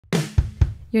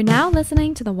You're now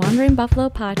listening to the Wandering Buffalo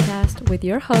podcast with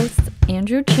your hosts,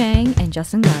 Andrew Chang and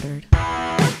Justin Goddard.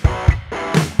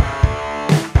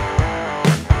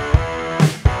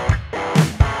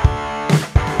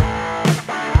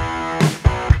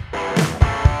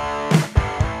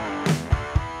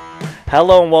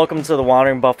 Hello and welcome to the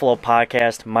Wandering Buffalo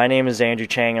podcast. My name is Andrew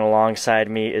Chang and alongside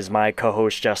me is my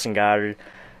co-host Justin Goddard.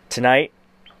 Tonight,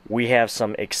 we have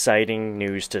some exciting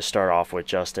news to start off with,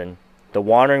 Justin. The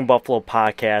Wandering Buffalo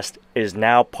podcast is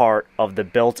now part of the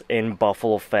Built-in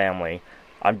Buffalo family.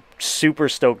 I'm super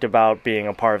stoked about being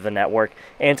a part of the network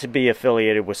and to be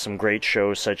affiliated with some great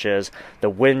shows such as The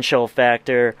Win Chill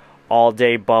Factor, All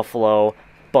Day Buffalo,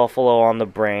 Buffalo on the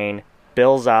Brain,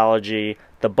 Billsology,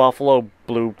 The Buffalo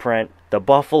Blueprint, The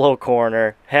Buffalo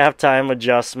Corner, Halftime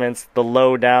Adjustments, The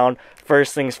Lowdown,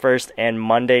 First Things First, and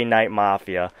Monday Night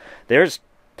Mafia. There's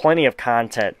plenty of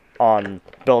content on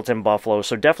Built-in Buffalo,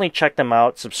 so definitely check them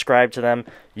out, subscribe to them.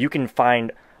 You can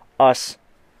find us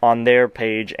on their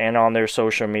page and on their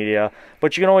social media,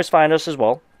 but you can always find us as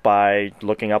well by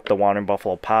looking up the Wandering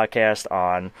Buffalo podcast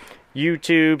on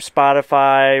YouTube,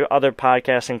 Spotify, other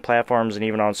podcasting platforms, and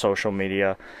even on social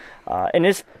media. And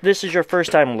this is your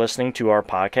first time listening to our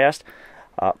podcast,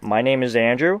 my name is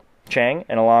Andrew Chang,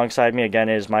 and alongside me again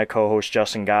is my co-host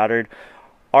Justin Goddard.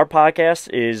 Our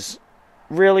podcast is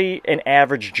really an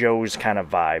average Joe's kind of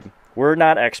vibe. We're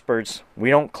not experts. We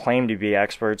don't claim to be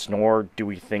experts, nor do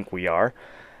we think we are.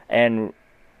 And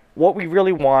what we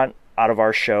really want out of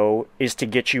our show is to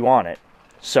get you on it.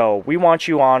 So we want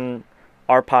you on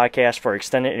our podcast for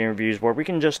extended interviews where we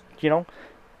can just,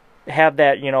 have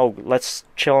that, let's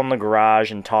chill in the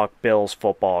garage and talk Bills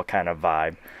football kind of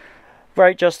vibe.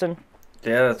 Right, Justin?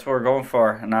 Yeah, that's what we're going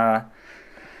for. And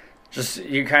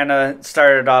you kind of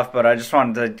started off, but I just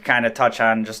wanted to kind of touch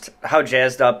on just how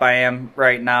jazzed up I am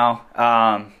right now.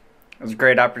 It was a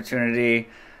great opportunity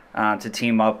to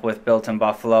team up with Built-in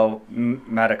Buffalo.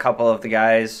 Met a couple of the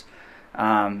guys,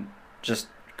 just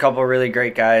a couple of really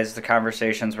great guys. The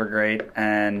conversations were great,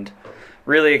 and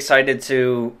really excited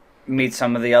to meet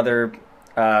some of the other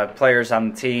players on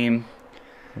the team.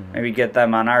 Maybe get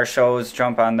them on our shows,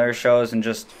 jump on their shows, and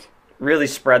just really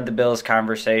spread the Bills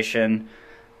conversation.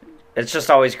 It's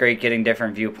just always great getting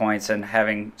different viewpoints and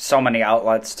having so many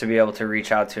outlets to be able to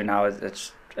reach out to now.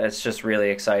 It's just really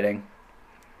exciting.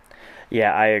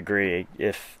 Yeah, I agree.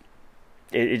 If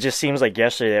it just seems like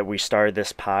yesterday that we started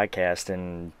this podcast,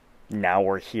 and now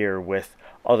we're here with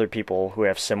other people who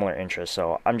have similar interests.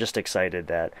 So I'm just excited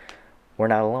that we're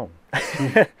not alone.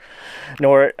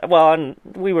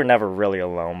 We were never really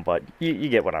alone, but you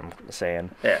get what I'm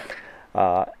saying.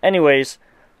 Yeah. Anyways,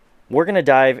 we're going to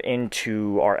dive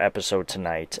into our episode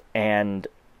tonight, and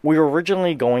we were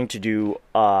originally going to do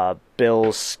a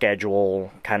Bills schedule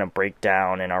kind of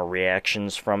breakdown and our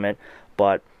reactions from it,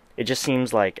 but it just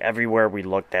seems like everywhere we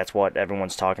look, that's what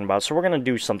everyone's talking about, so we're going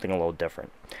to do something a little different.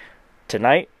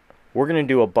 Tonight, we're going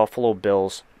to do a Buffalo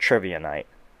Bills trivia night.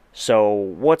 So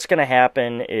what's going to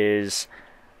happen is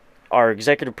our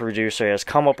executive producer has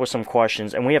come up with some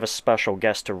questions, and we have a special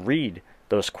guest to read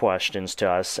those questions to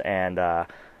us, and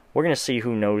we're going to see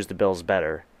who knows the Bills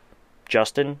better,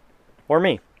 Justin or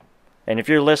me. And if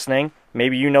you're listening,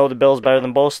 maybe you know the Bills better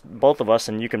than both of us,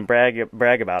 and you can brag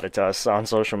about it to us on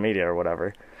social media or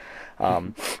whatever.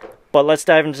 But let's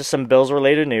dive into some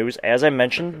Bills-related news. As I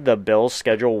mentioned, the Bills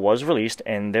schedule was released,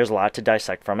 and there's a lot to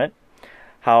dissect from it.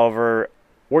 However,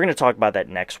 we're going to talk about that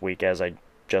next week, as I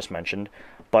just mentioned.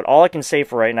 But all I can say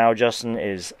for right now, Justin,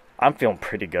 is I'm feeling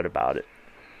pretty good about it.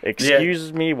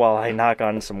 Excuse me while I knock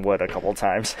on some wood a couple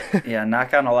times. Yeah,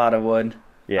 knock on a lot of wood.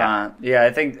 Yeah. I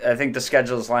think the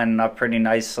schedule's lining up pretty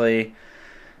nicely.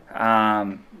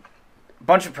 Bunch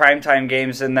of primetime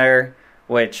games in there,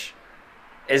 which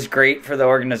is great for the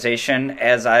organization.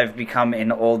 As I've become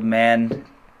an old man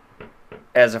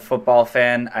as a football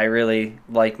fan, I really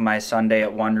like my Sunday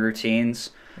at 1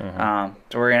 routines. So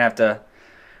we're going to have to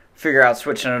figure out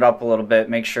switching it up a little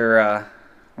bit, make sure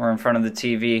we're in front of the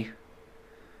TV.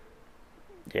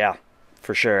 Yeah,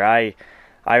 for sure. I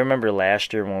remember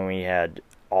last year when we had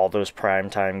all those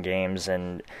primetime games,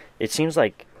 and it seems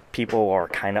like people are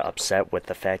kind of upset with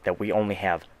the fact that we only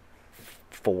have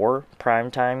 4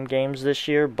 primetime games this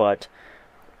year, but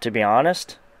to be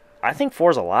honest, I think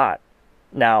 4 is a lot.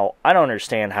 Now, I don't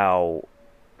understand how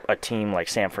a team like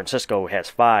San Francisco has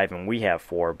 5 and we have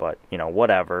 4, but,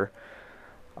 whatever.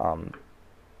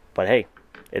 But hey,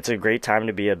 it's a great time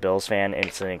to be a Bills fan, and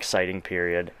it's an exciting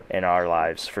period in our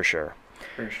lives, for sure.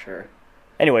 For sure.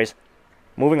 Anyways,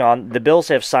 moving on, the Bills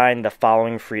have signed the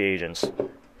following free agents.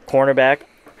 Cornerback,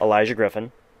 Elijah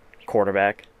Griffin.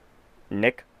 Quarterback,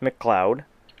 Nick McCloud.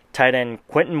 Tight end,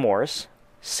 Quentin Morris.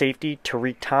 safety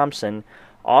Tariq Thompson,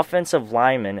 offensive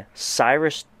lineman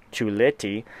Cyrus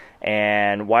Tuleti,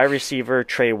 and wide receiver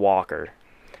Trey Walker.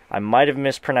 I might have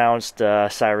mispronounced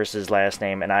Cyrus's last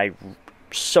name, and I'm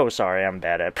so sorry. I'm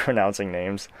bad at pronouncing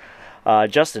names.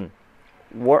 Justin,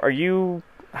 what are you?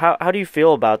 How do you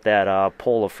feel about that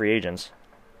poll of free agents?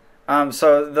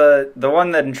 So the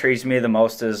one that intrigues me the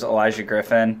most is Elijah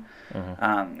Griffin.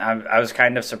 I was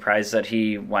kind of surprised that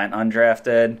he went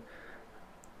undrafted.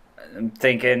 I'm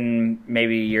thinking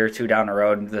maybe a year or two down the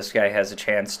road, this guy has a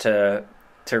chance to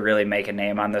really make a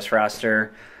name on this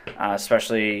roster,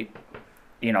 especially,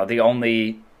 the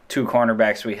only two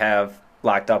cornerbacks we have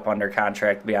locked up under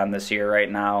contract beyond this year right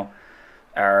now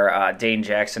are Dane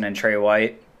Jackson and Trey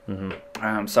White.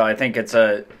 So I think it's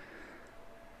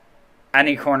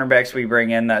any cornerbacks we bring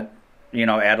in that,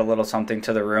 add a little something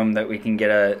to the room that we can get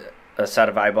a set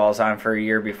of eyeballs on for a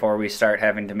year before we start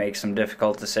having to make some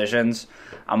difficult decisions,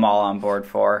 I'm all on board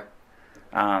for.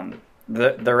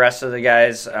 The rest of the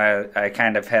guys, I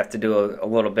kind of have to do a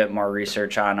little bit more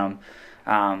research on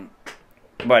them.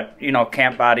 But,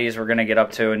 camp bodies, we're going to get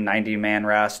up to a 90-man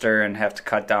roster and have to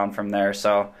cut down from there.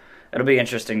 So it'll be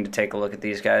interesting to take a look at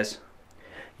these guys.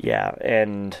 Yeah,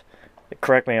 and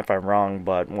correct me if I'm wrong,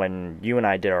 but when you and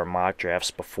I did our mock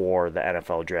drafts before the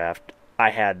NFL draft, I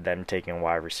had them taking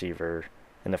wide receiver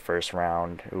in the first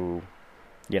round, who,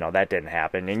 that didn't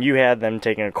happen. And you had them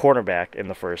taking a quarterback in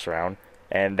the first round,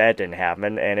 and that didn't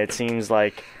happen. And it seems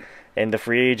like in the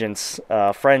free agents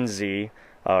frenzy,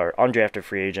 or undrafted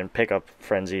free agent pickup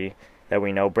frenzy, that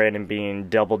we know Brandon Beane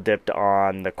double-dipped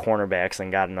on the cornerbacks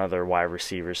and got another wide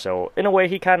receiver. So, in a way,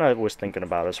 he kind of was thinking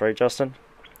about us, right, Justin?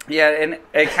 Yeah, and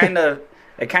it kind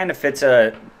of fits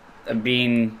a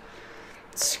Beane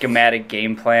schematic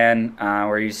game plan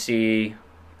where you see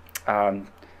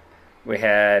we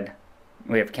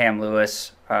have Cam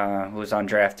Lewis who was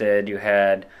undrafted. You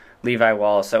had Levi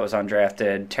Wallace that was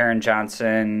undrafted. Taron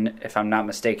Johnson, if I'm not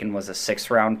mistaken, was a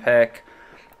 6th-round pick.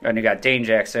 And you got Dane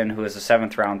Jackson, who was a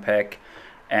 7th-round pick.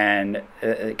 And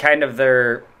kind of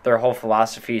their whole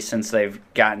philosophy since they've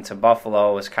gotten to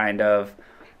Buffalo was kind of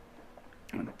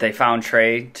they found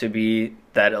Trey to be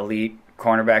that elite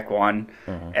cornerback one,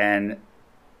 and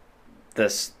the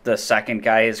second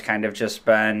guy has kind of just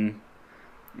been,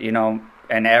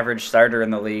 an average starter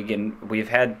in the league, and we've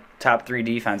had top 3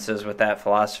 defenses with that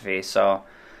philosophy. So,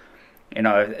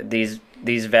 these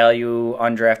value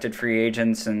undrafted free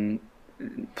agents and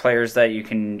players that you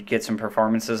can get some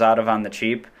performances out of on the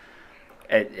cheap,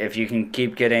 if you can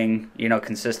keep getting,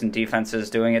 consistent defenses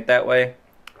doing it that way,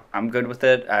 I'm good with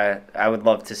it. I would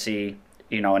love to see,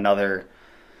 another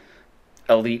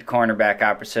elite cornerback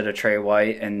opposite of Trey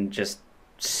White and just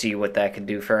see what that could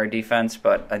do for our defense,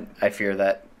 but I fear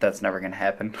that that's never going to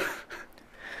happen.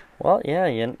 Well, yeah,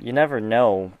 you never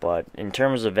know, but in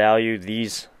terms of value,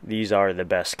 these are the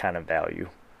best kind of value.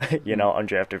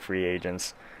 Undrafted free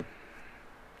agents,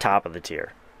 top of the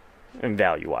tier, in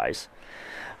value-wise.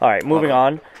 All right, moving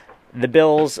on. The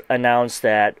Bills announced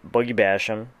that Boogie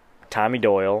Basham, Tommy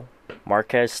Doyle,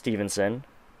 Marquez Stevenson,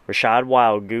 Rashad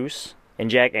Wildgoose, and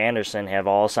Jack Anderson have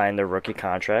all signed their rookie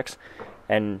contracts,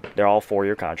 and they're all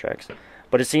 4-year contracts.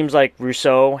 But it seems like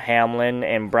Rousseau, Hamlin,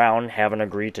 and Brown haven't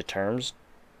agreed to terms.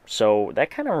 So that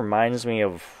kind of reminds me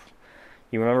of,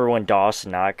 you remember when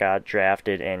Dawson Knox got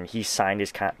drafted and he signed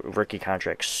his rookie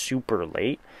contract super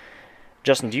late?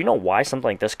 Justin, do you know why something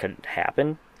like this could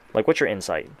happen? Like, what's your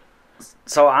insight?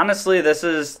 So honestly, this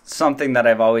is something that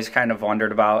I've always kind of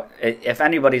wondered about. If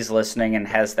anybody's listening and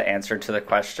has the answer to the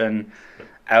question,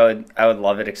 I would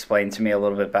love it explained to me a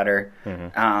little bit better.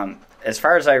 As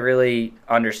far as I really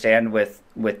understand with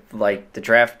like the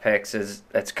draft picks, is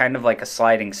it's kind of like a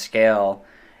sliding scale,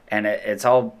 and it's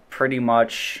all pretty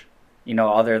much,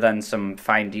 other than some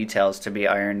fine details to be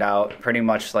ironed out, pretty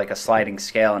much like a sliding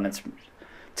scale, and it's,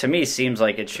 to me, seems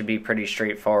like it should be pretty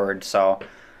straightforward. So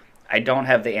I don't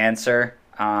have the answer.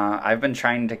 I've been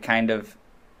trying to kind of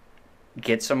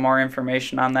get some more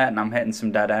information on that, and I'm hitting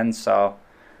some dead ends. So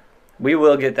we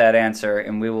will get that answer,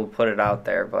 and we will put it out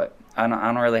there, but I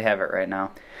don't really have it right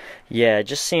now. Yeah, it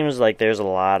just seems like there's a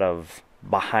lot of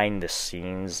behind the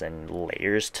scenes and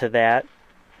layers to that.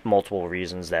 Multiple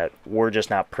reasons that we're just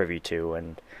not privy to,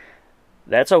 and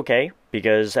that's okay,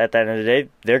 because at the end of the day,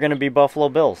 they're going to be Buffalo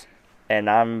Bills, and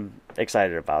I'm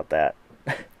excited about that.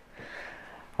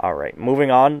 All right,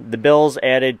 moving on. The Bills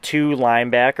added 2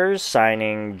 linebackers,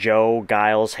 signing Joe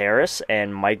Giles-Harris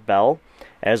and Mike Bell,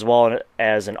 as well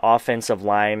as an offensive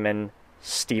lineman,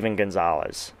 Steven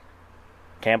Gonzalez.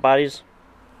 Camp bodies?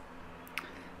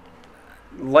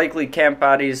 Likely camp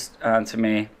bodies to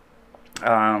me.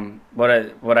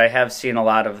 What I have seen a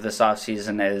lot of this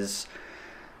offseason is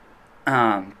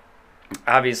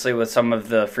Obviously, with some of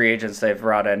the free agents they've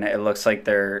brought in, it looks like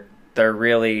they're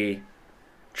really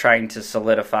trying to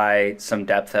solidify some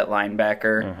depth at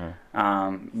linebacker.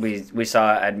 We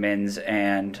saw Edmonds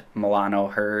and Milano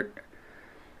hurt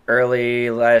early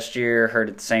last year, hurt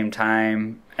at the same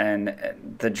time, and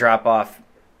the drop off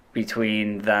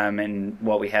between them and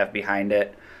what we have behind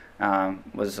it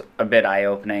was a bit eye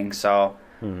opening. So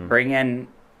bring in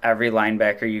every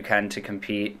linebacker you can to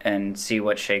compete and see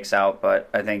what shakes out. But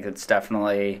I think it's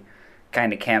definitely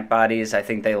kind of camp bodies. I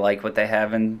think they like what they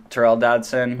have in Terrell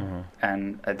Dodson,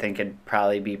 and I think it'd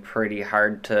probably be pretty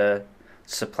hard to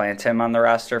supplant him on the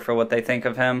roster for what they think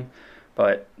of him.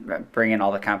 But bring in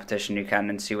all the competition you can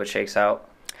and see what shakes out.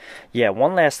 Yeah,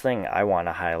 one last thing I want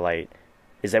to highlight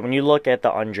is that when you look at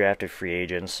the undrafted free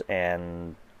agents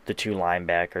and the 2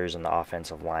 linebackers and the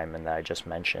offensive linemen that I just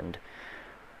mentioned,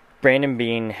 Brandon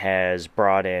Beane has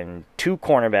brought in 2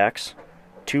 cornerbacks,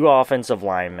 2 offensive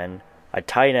linemen, a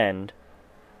tight end,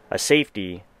 a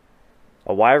safety,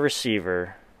 a wide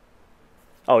receiver,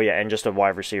 and just a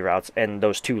wide receiver out, and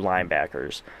those 2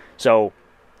 linebackers. So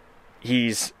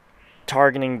he's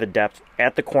targeting the depth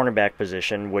at the cornerback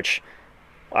position, which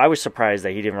I was surprised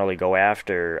that he didn't really go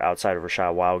after outside of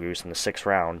Rashad Wildgoose in the 6th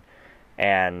round.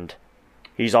 And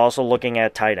he's also looking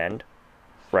at tight end,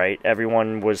 right?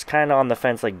 Everyone was kind of on the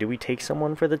fence, like, do we take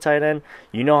someone for the tight end?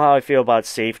 You know how I feel about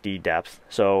safety depth.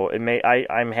 So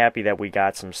I'm happy that we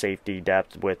got some safety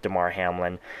depth with DeMar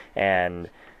Hamlin and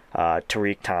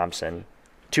Tariq Thompson.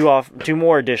 Two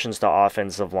more additions to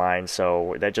offensive line,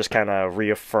 so that just kind of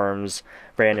reaffirms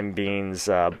Brandon Beane's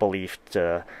belief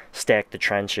to stack the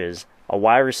trenches. A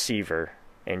wide receiver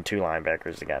and 2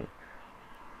 linebackers again.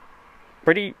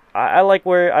 I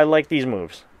like these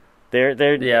moves. They're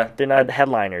not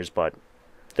headliners, but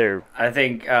they're. I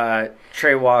think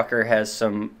Trey Walker has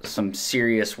some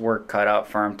serious work cut out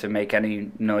for him to make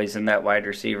any noise in that wide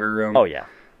receiver room. Oh yeah.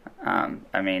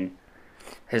 I mean,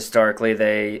 historically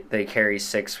they carry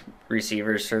 6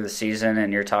 receivers for the season,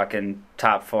 and you're talking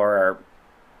top 4 are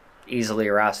easily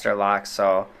roster locks.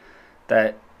 So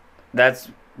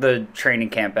that's the training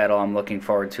camp battle I'm looking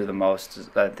forward to the most.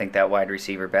 I think that wide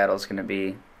receiver battle is going to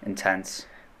be intense.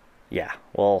 Yeah,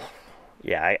 well,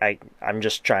 yeah, I'm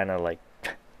just trying to, like,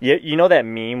 you know that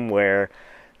meme where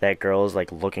that girl is,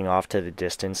 like, looking off to the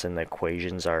distance and the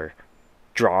equations are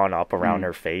drawn up around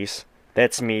her face?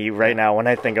 That's me right now when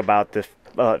I think about the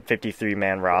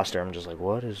 53-man roster. I'm just like,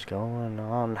 what is going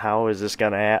on? How is this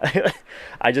going to happen?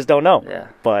 I just don't know. Yeah.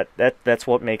 But that's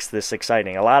what makes this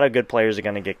exciting. A lot of good players are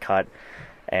going to get cut,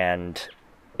 and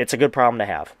it's a good problem to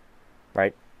have,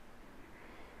 right?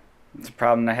 It's a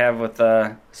problem to have with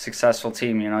a successful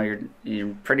team. You know,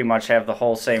 you pretty much have the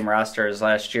whole same roster as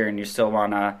last year, and you still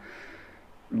want to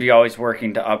be always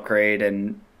working to upgrade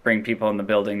and bring people in the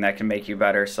building that can make you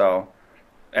better. So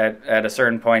at a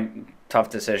certain point, tough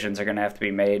decisions are going to have to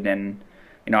be made. And,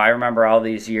 you know, I remember all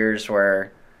these years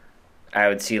where I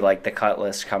would see, like, the cut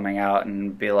list coming out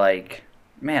and be like,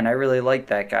 man, I really like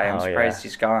that guy. I'm surprised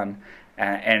he's gone.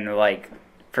 And, like,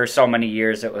 for so many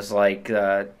years it was like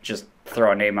just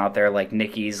throw a name out there like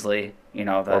Nick Easley, you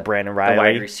know, or Brandon Riley, the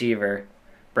wide receiver,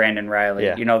 Brandon Riley,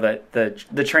 you know,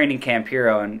 the training camp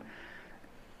hero. And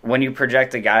when you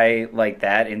project a guy like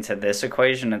that into this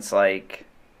equation, it's like,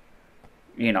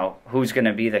 you know, who's going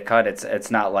to be the cut?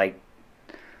 It's not like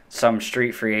some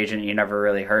street free agent you never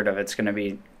really heard of. It's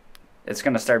going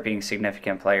to start being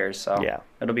significant players. So yeah,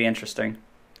 it'll be interesting.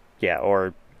 Yeah,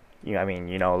 or, you know, I mean,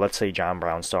 you know, let's say John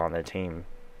Brown's still on the team.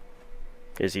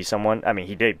 Is he someone? I mean,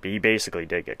 he basically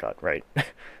did get cut, right?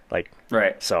 Like,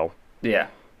 right. So, yeah,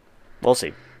 we'll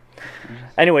see.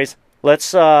 Anyways,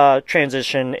 let's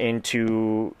transition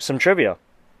into some trivia.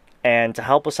 And to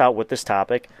help us out with this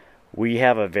topic, we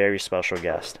have a very special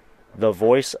guest, the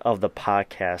voice of the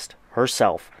podcast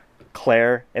herself,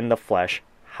 Claire in the flesh.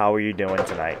 How are you doing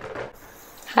tonight?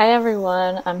 Hi,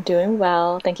 everyone. I'm doing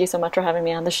well. Thank you so much for having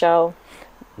me on the show.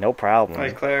 No problem.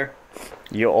 Hi, Claire.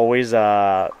 You always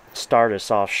start us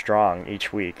off strong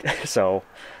each week, so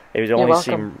it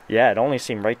only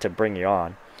seemed right to bring you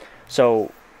on.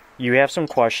 So you have some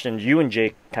questions. You and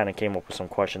Jake kind of came up with some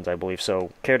questions, I believe.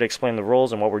 So care to explain the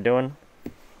rules and what we're doing?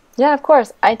 Yeah, of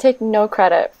course. I take no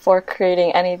credit for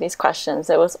creating any of these questions.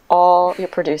 It was all your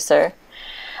producer.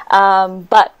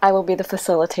 But I will be the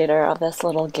facilitator of this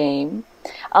little game.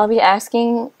 I'll be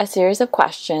asking a series of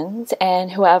questions,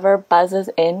 and whoever buzzes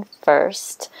in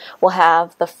first will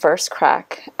have the first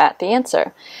crack at the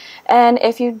answer. And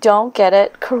if you don't get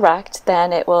it correct,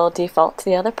 then it will default to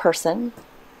the other person.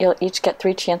 You'll each get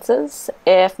 3 chances.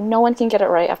 If no one can get it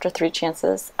right after 3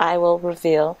 chances, I will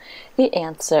reveal the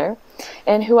answer.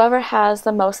 And whoever has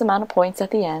the most amount of points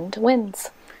at the end wins.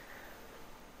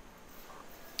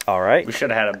 All right. We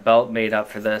should have had a belt made up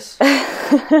for this.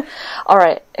 All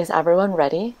right, is everyone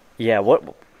ready? Yeah. What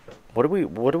do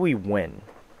we win?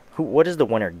 What does the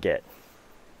winner get?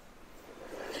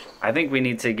 I think we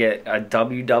need to get a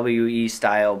WWE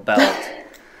style belt.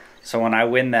 So when I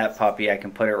win that puppy, I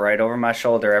can put it right over my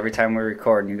shoulder every time we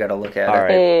record, and you got to look at All it. right.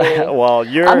 Hey. Well,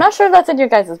 you're. I'm not sure if that's in your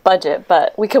guys' budget,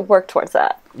 but we could work towards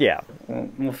that. Yeah.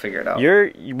 We'll figure it out.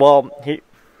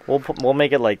 We'll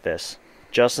make it like this.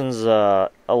 Justin's a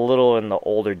little in the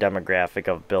older demographic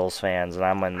of Bills fans, and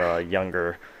I'm in the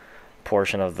younger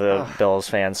portion of the Bills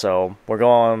fans. So we're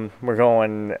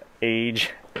going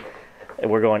age.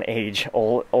 We're going age,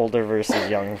 older versus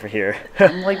young for here.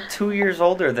 I'm like 2 years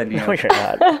older than you. No, you're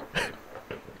not.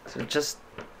 So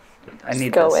I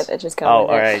need Go this. with it. Just go Oh,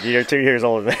 with all it. right. You're 2 years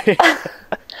older than me.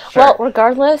 Well,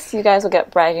 regardless, you guys will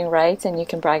get bragging rights, and you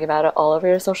can brag about it all over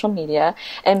your social media.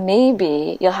 And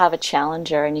maybe you'll have a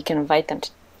challenger, and you can invite them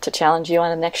to challenge you on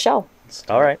the next show.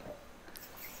 All right.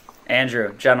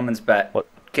 Andrew, gentleman's bet. What?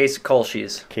 Case of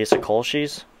Kolsch's. Case of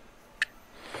Kolsch's.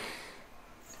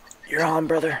 You're on,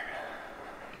 brother.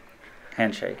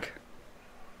 Handshake.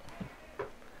 All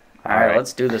All right, right.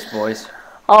 let's do this, boys.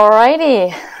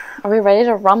 Alrighty. Are we ready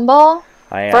to rumble?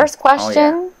 I am. First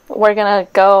question, we're going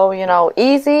to go,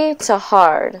 easy to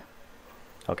hard.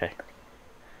 Okay.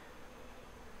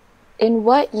 In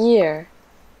what year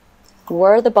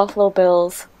were the Buffalo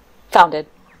Bills founded?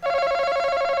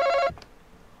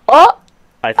 Oh,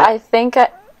 I think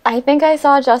I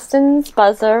saw Justin's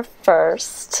buzzer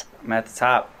first. I'm at the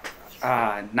top.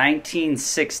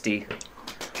 1960.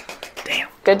 Damn.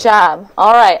 Good job.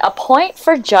 All right, a point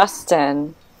for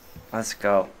Justin. Let's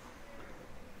go.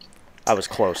 I was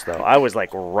close though. I was like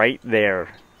right there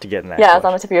to get in that. Yeah, it's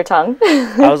on the tip of your tongue.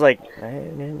 I was like.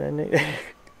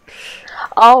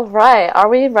 All right, are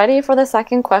we ready for the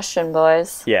second question,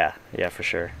 boys? Yeah, for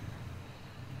sure.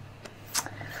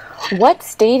 What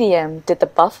stadium did the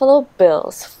Buffalo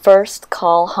Bills first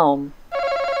call home?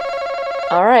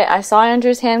 All right, I saw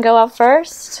Andrew's hand go up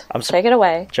first. Take it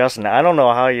away. Justin, I don't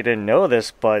know how you didn't know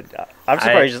this, but I'm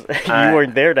surprised you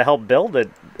weren't there to help build it.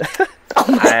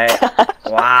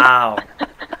 Wow.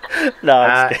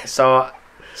 No,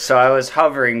 So I was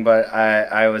hovering, but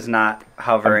I was not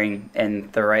hovering in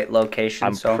the right location.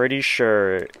 I'm pretty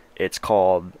sure it's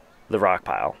called the Rock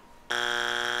Pile.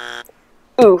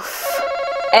 Oof.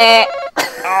 Eh.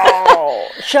 Oh,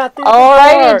 shot through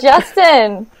Alrighty,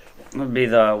 Justin. It would be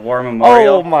the War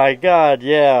Memorial. Oh my God!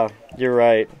 Yeah, you're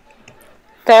right.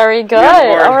 Very good.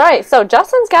 All right, so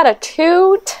Justin's got a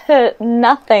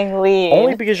 2-0 lead.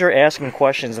 Only because you're asking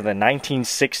questions in the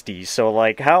 1960s. So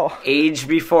like how? Age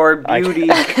before beauty.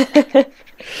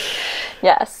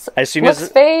 Yes. As soon Looks as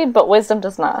fade, but wisdom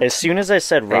does not. As soon as I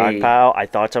said Rock Pile, I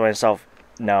thought to myself,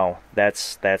 "No,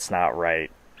 that's not right.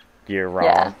 You're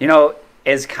wrong." Yeah.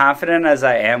 As confident as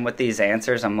I am with these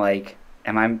answers, I'm like,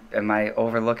 am I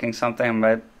overlooking something? Am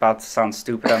I about to sound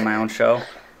stupid on my own show?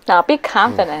 Now be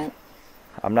confident.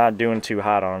 I'm not doing too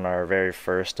hot on our very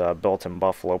first Built in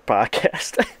Buffalo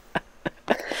podcast. He's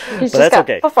But just that's got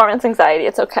okay. performance anxiety.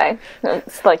 It's okay.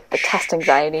 It's like the test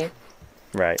anxiety.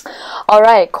 Right. All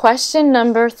right, question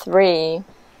number 3.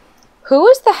 Who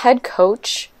is the head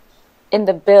coach in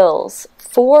the Bills'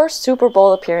 4 Super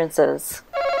Bowl appearances?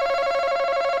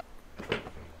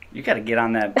 You got to get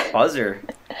on that buzzer.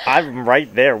 I'm right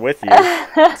there with you.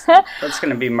 That's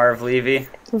going to be Marv Levy.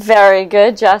 Very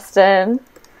good, Justin.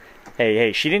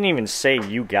 Hey, she didn't even say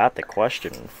you got the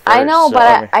question first, I know, so,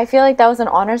 but I feel like that was an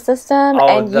honor system,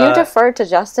 and you deferred to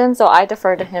Justin, so I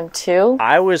deferred to him too.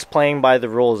 I was playing by the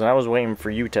rules, and I was waiting for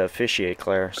you to officiate,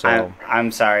 Claire. So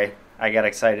I'm sorry. I got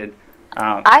excited.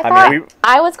 I thought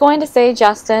I was going to say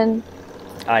Justin.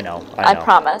 I know. I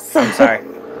promise. I'm sorry.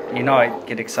 I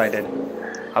get excited.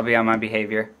 I'll be on my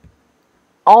behavior.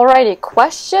 Alrighty,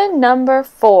 question number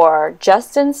 4.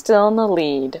 Justin's still in the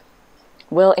lead.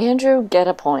 Will Andrew get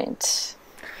a point?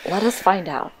 Let us find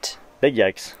out. Big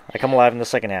yikes. I come alive in the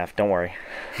second half. Don't worry.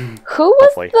 Who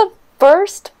was the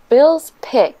first Bills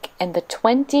pick in the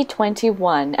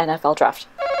 2021 NFL Draft?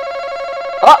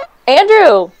 Oh,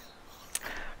 Andrew!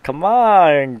 Come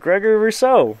on, Gregory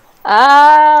Rousseau.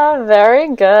 Ah,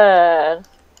 very good.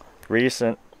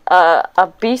 Recent.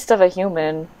 A beast of a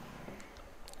human.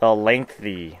 A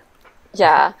lengthy.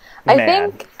 Yeah.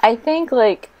 Man. I think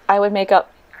like I would make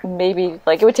up maybe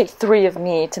like it would take 3 of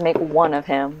me to make 1 of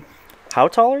him. How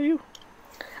tall are you?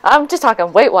 I'm just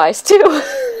talking weight wise too.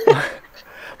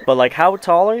 But like how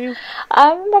tall are you?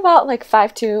 I'm about like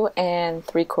 5'2" and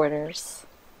 3/4.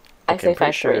 I say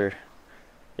 5'3". Sure.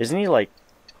 Isn't he like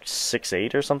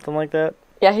 6'8" or something like that,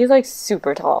 Yeah, he's like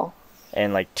super tall.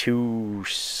 and like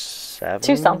 270.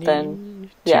 2 something.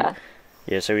 Yeah.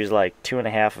 Yeah, so he's like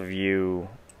 2.5 of you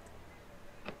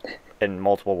in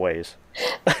multiple ways.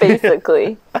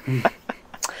 Basically. But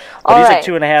All he's right.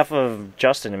 like 2.5 of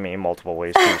Justin and me in multiple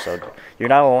ways too. So you're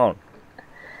not alone.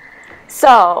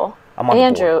 So, I'm on the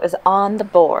Andrew is on the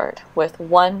board with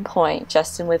 1 point,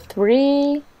 Justin with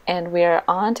 3, and we are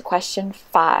on to question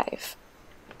 5.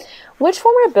 Which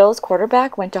former Bills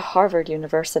quarterback went to Harvard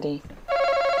University?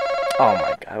 Oh my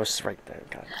god, I was right there.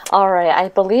 God. All right, I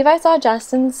believe I saw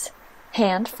Justin's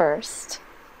hand first.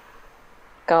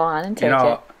 Go on and take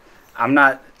it. I'm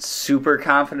not super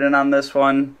confident on this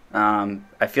one.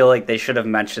 I feel like they should have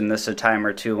mentioned this a time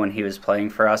or two when he was playing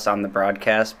for us on the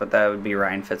broadcast, but that would be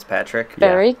Ryan Fitzpatrick.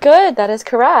 Very good, that is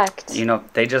correct.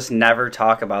 They just never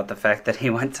talk about the fact that he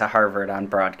went to Harvard on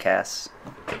broadcasts.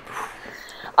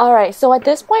 All right, so at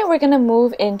this point, we're going to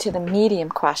move into the medium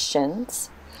questions.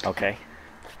 Okay.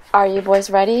 Are you boys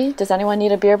ready? Does anyone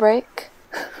need a beer break?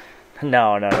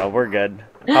 No, we're good.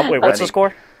 Wait, what's the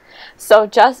score? So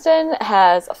Justin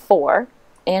has 4.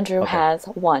 Andrew Okay. has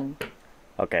 1.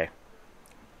 Okay.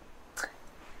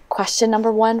 Question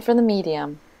number 1 for the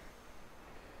medium.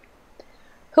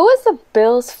 Who was the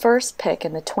Bills' first pick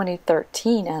in the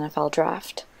 2013 NFL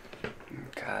Draft?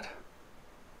 God.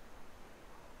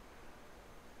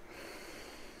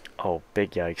 Oh,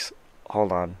 big yikes.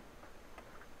 Hold on.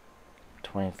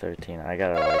 2013. I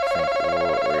gotta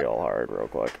think real hard real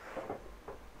quick.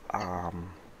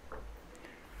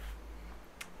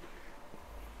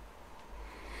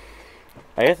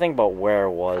 I gotta think about where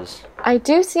it was. I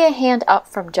do see a hand up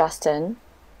from Justin.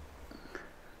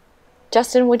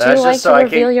 Justin, would you That's like just to so I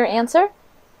reveal can- your answer?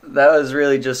 That was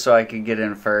really just so I could get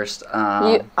in first.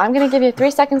 I'm going to give you 3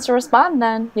 seconds to respond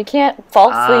then. You can't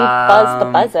falsely buzz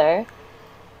the buzzer.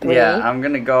 3, Yeah, I'm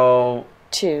going to go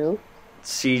 2.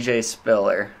 CJ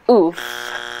Spiller. Oof.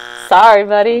 Sorry,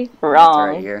 buddy. It's Wrong.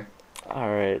 right here.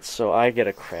 Alright, so I get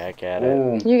a crack at it.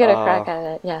 Ooh. You get a crack at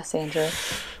it. Yes, Andrew.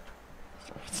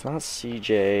 It's not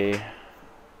CJ.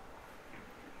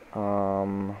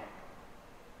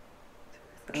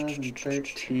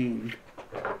 2013.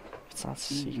 It's not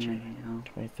CJ.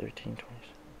 2013, 20.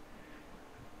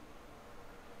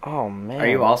 Oh man. Are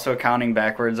you also counting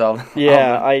backwards all the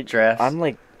Yeah, all the drafts? I'm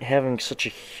like having such a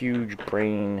huge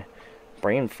brain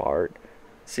fart.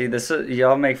 See, this is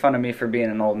y'all make fun of me for being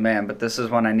an old man, but this is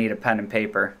when I need a pen and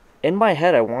paper. In my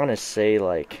head, I want to say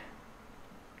like.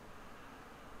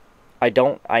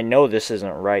 I know this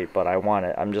isn't right, but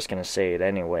I'm just gonna say it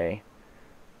anyway.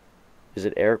 Is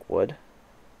it Eric Wood?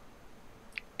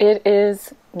 It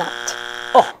is not.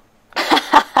 Oh.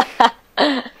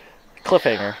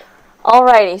 Cliffhanger.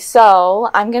 Alrighty,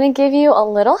 so I'm going to give you a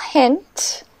little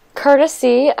hint,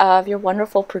 courtesy of your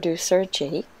wonderful producer,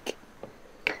 Jake.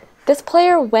 This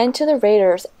player went to the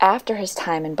Raiders after his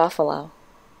time in Buffalo.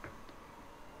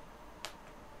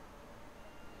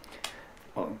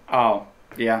 Oh,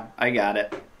 yeah, I got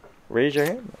it. Raise your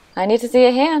hand. I need to see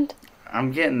a hand.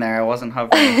 I'm getting there. I wasn't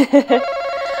hovering.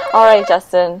 Alright,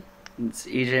 Justin. It's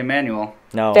EJ Manuel.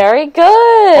 No. Very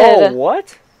good. Oh,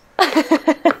 what?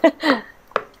 I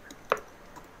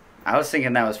was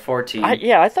thinking that was 14.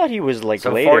 I thought he was like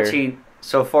so later. 14.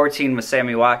 So 14 was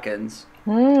Sammy Watkins.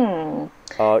 Yeah, You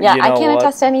I know can't what?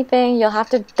 attest to anything. You'll have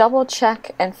to double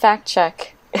check and fact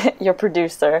check your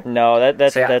producer. No,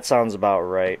 See, that sounds about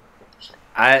right.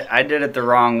 I did it the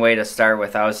wrong way to start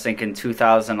with. I was thinking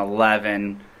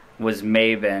 2011 was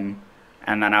Maben,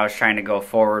 and then I was trying to go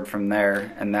forward from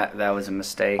there, and that was a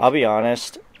mistake. I'll be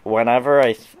honest.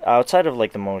 Whenever outside of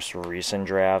like the most recent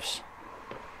drafts,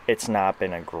 it's not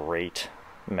been a great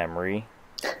memory.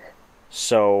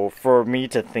 So for me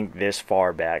to think this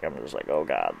far back, I'm just like, oh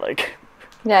god, like.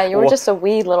 Yeah, you were Wha- just a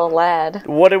wee little lad.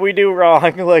 What did we do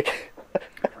wrong? Like.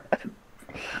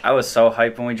 I was so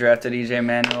hyped when we drafted EJ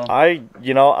Manuel.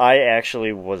 I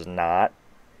actually was not,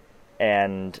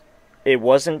 and it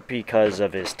wasn't because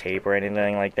of his tape or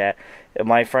anything like that.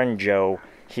 My friend Joe,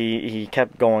 he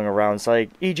kept going around, it's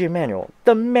like, EJ Manuel,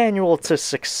 the manual to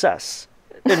success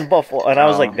in Buffalo. And I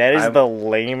was like, that is the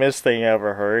lamest thing I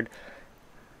ever heard.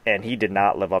 And he did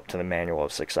not live up to the manual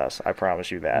of success. I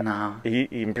promise you that. No.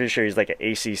 I'm pretty sure he's like an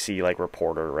ACC like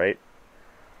reporter, right?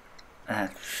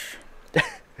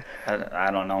 I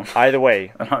don't know. Either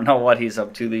way, I don't know what he's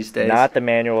up to these days. not the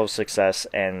manual of success,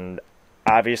 and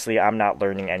obviously I'm not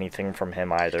learning anything from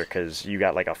him either, because you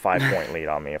got like a 5-point lead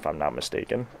on me if I'm not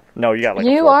mistaken. No, you got like a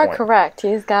 4 You are point. correct.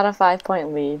 He's got a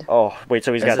 5-point lead. Oh, wait,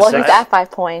 so he's got Is a Well, 6? he's at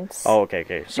 5 points. Oh, okay.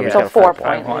 So Yeah. he's So got a 4 5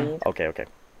 point. point lead. Okay.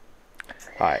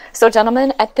 All right. So,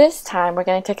 gentlemen, at this time, we're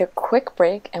going to take a quick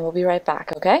break and we'll be right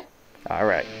back, okay? All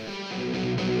right.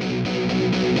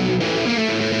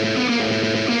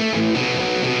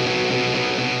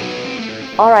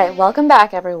 All right, welcome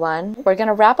back, everyone. We're going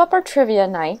to wrap up our trivia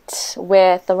night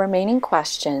with the remaining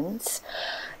questions.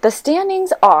 The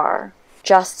standings are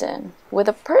Justin with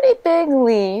a pretty big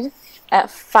lead at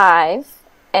 5,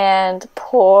 and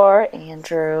poor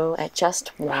Andrew at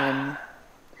just 1.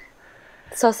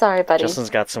 So sorry, buddy. Justin's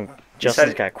got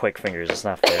quick fingers. It's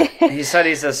not fair. He said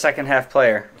he's a second half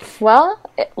player. Well,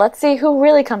 let's see who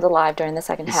really comes alive during the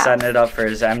second He's half. setting it up for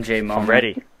his MJ moment. I'm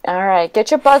ready. All right,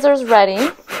 get your buzzers ready.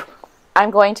 I'm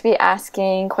going to be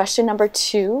asking question number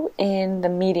 2 in the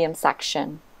medium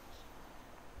section.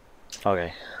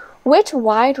 Okay. Which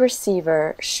wide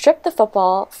receiver stripped the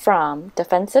football from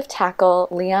defensive tackle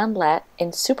Leon Lett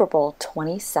in Super Bowl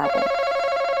 27?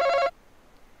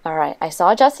 All right, I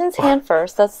saw Justin's hand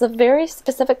first. That's a very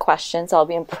specific question, so I'll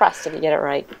be impressed if you get it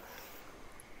right.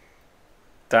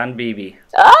 Don Beebe.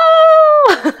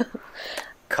 Oh!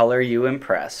 Color you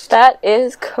impressed. That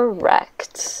is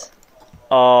correct.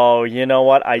 Oh, you know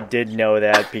what? I did know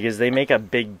that because they make a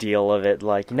big deal of it.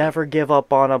 Like, never give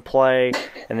up on a play.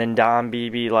 And then Don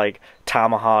Beebe, like,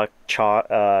 tomahawk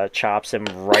chops him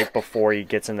right before he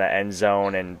gets in the end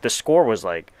zone. And the score was,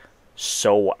 like,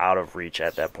 so out of reach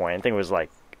at that point. I think it was, like,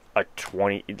 a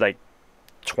 20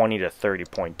 to 30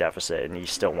 point deficit, and he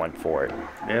still went for it.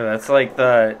 Yeah, that's like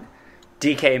the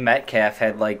DK Metcalf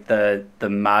had, like, the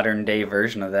modern day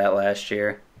version of that last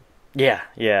year. Yeah,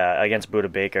 against Budda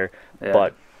Baker. Yeah.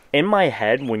 But in my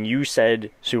head, when you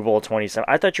said Super Bowl 27,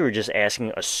 I thought you were just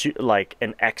asking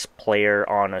an ex-player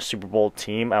on a Super Bowl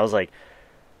team. I was like,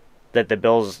 that the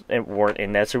Bills weren't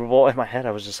in that Super Bowl. In my head,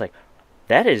 I was just like,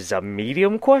 that is a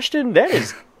medium question? That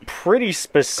is pretty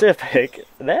specific.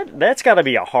 That's got to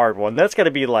be a hard one. That's got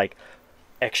to be like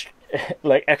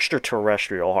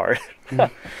extraterrestrial hard.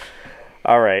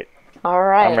 All right.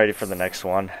 I'm ready for the next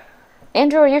one.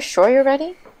 Andrew, are you sure you're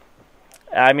ready?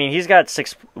 I mean, he's got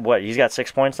 6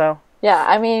 points now? Yeah,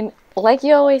 I mean, like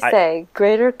you always say,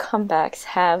 greater comebacks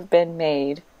have been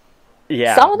made.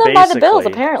 Yeah, some of them by the Bills,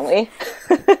 apparently.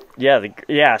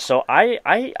 Yeah. So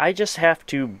I just have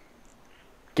to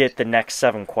get the next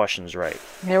 7 questions right.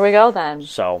 Here we go then.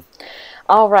 So,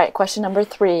 all right, question number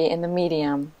 3 in the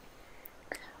medium.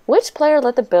 Which player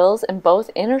led the Bills in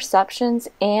both interceptions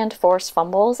and forced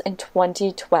fumbles in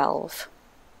 2012?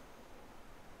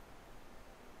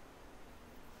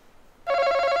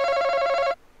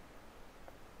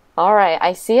 All right,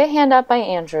 I see a hand up by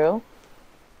Andrew.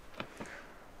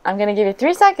 I'm going to give you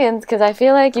 3 seconds because I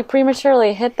feel like you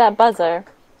prematurely hit that buzzer.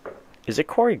 Is it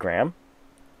Corey Graham?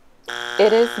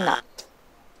 It is not.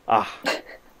 Ah.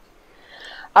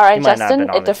 All right, Justin,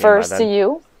 it defers to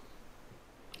you.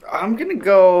 I'm going to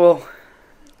go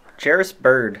Jairus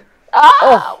Byrd.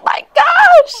 Oh my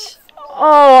gosh!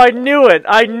 Oh, I knew it.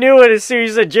 As soon as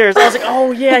you said Jairus. I was like,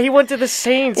 oh yeah, he went to the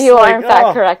Saints. You are in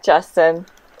fact correct, Justin.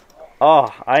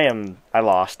 Oh, I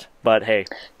lost. But hey.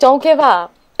 Don't give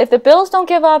up. If the Bills don't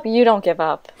give up, you don't give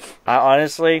up.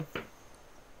 Honestly,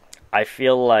 I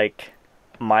feel like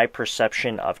my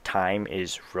perception of time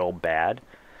is real bad.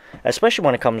 Especially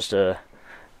when it comes to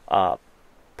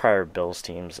prior Bills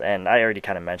teams. And I already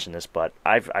kind of mentioned this, but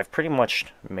I've pretty much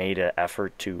made an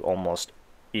effort to almost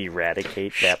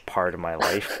eradicate that part of my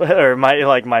life. Or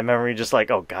my memory, just like,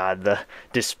 oh god, the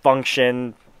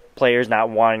dysfunction, players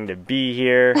not wanting to be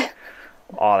here.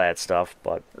 All that stuff,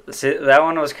 but see, that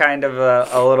one was kind of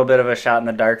a little bit of a shot in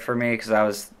the dark for me because I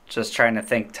was just trying to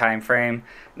think time frame,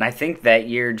 and I think that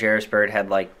year Jairus Byrd had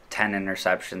like 10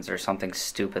 interceptions or something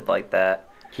stupid like that.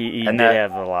 He did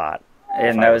have a lot,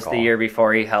 and that was the year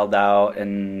before he held out,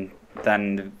 and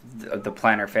then the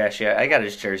plantar fascia. I got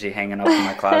his jersey hanging up in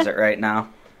my closet right now.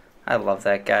 I love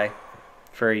that guy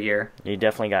for a year. You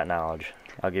definitely got knowledge.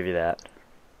 I'll give you that.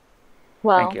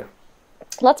 Well, thank you.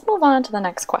 Let's move on to the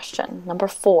next question, number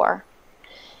 4.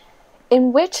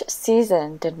 In which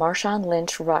season did Marshawn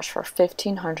Lynch rush for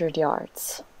 1,500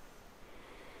 yards?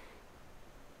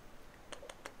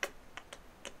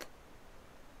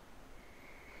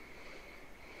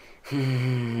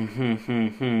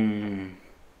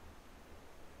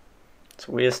 So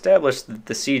we established that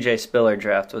the C.J. Spiller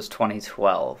draft was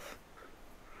 2012.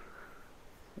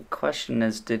 The question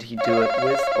is, did he do it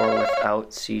with or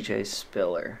without C.J.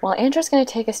 Spiller? Well, Andrew's going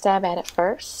to take a stab at it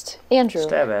first. Andrew,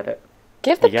 stab at it.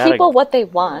 Give the people what they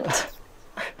want.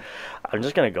 I'm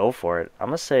just going to go for it. I'm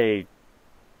going to say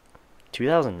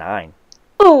 2009.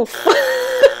 Oof.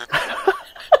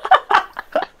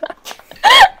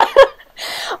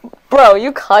 Bro,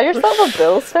 you call yourself a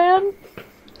Bills fan?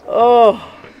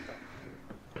 Oh.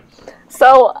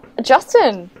 So,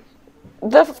 Justin,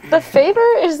 the favor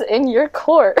is in your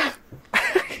court.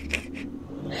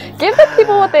 Give the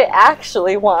people what they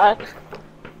actually want.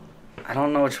 I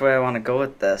don't know which way I want to go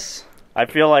with this. I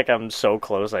feel like I'm so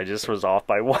close. I just was off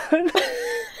by 1.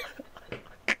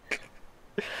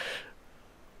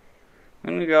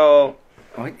 I'm gonna go.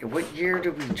 What year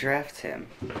did we draft him?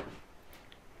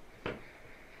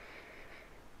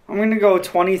 I'm gonna go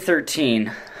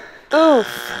 2013.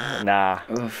 Oof. Nah.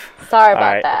 Oof. Sorry about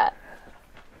Alright. that.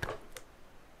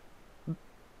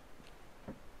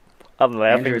 I'm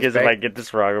laughing Andrew, it's because if back. I get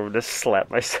this wrong, I'm going to slap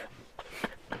myself.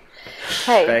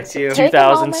 Hey, Back to you. take a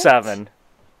moment. 2007.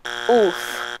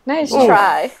 Oof. Nice Oof.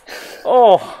 try.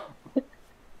 Oh.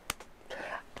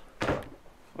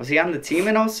 Was he on the team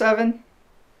in 07?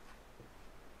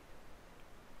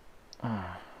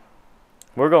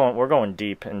 We're going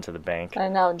deep into the bank. I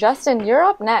know. Justin, you're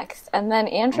up next. And then,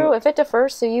 Andrew, if it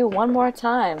defers to you one more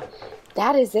time,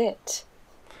 that is it.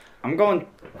 I'm gonna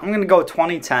go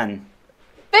 2010.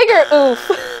 Bigger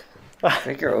oof.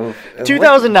 Figure oof.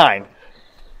 2009.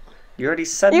 You already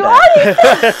said You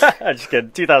that. already I'm just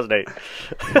kidding. 2008.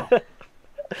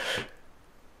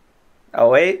 Oh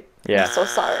wait. Yeah. I'm so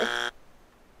sorry.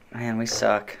 Man, we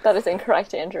suck. That is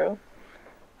incorrect, Andrew. All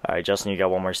right, Justin, you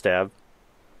got one more stab.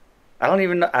 I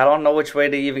don't know which way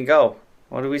to even go.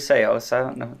 What do we say? Oh, so I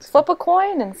don't know. Flip a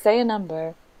coin and say a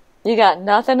number. You got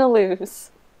nothing to lose.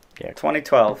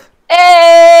 2012.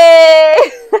 Hey!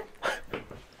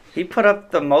 He put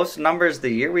up the most numbers the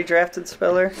year we drafted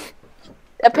Spiller.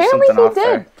 Apparently something he off did.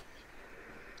 there.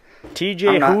 TJ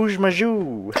I'm not- Houge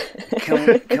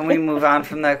Majou. Can we move on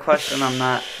from that question? I'm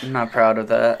not proud of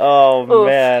that. Oh, Oof.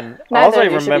 man. Neither All I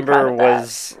of you should be proud remember of that.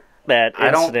 was that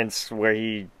I don't- incident where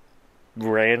he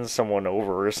ran someone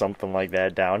over or something like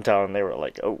that downtown. And they were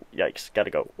like, oh, yikes, gotta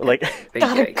go. Like, Big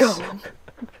Gotta yikes. go.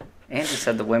 Andy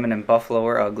said the women in Buffalo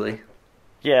were ugly.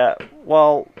 yeah,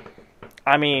 well,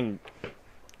 I mean,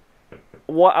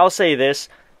 I'll say this.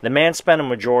 The man spent a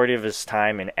majority of his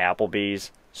time in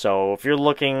Applebee's. So if you're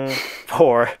looking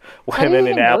for do you women in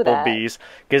even know that? Applebee's,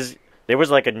 because there was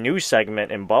like a news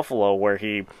segment in Buffalo where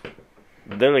he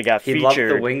literally got He featured.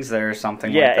 loved the wings there or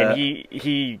something Yeah, like that. and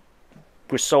he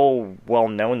was so well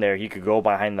known there, he could go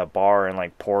behind the bar and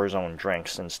like pour his own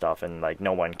drinks and stuff, and like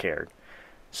no one cared.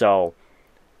 So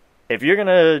if you're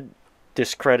gonna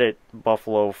discredit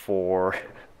Buffalo for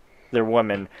their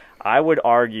women, I would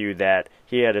argue that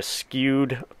he had a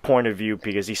skewed point of view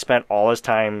because he spent all his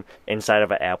time inside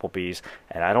of an Applebee's,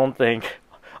 and I don't think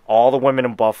all the women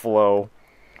in Buffalo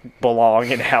belong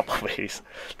in Applebee's.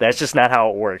 That's just not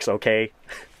how it works, okay?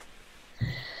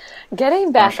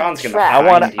 Getting back on Marshawn's gonna track.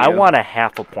 I you. want a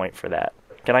half a point for that.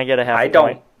 Can I get a half I a don't.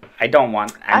 point? I don't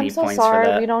want any I'm so points for sorry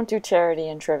that. we don't do charity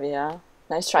and trivia.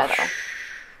 Nice try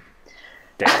though.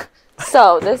 Damn.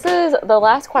 So this is the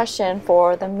last question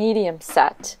for the medium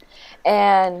set.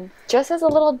 And just as a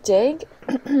little dig,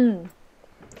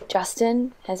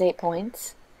 Justin has 8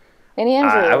 points. And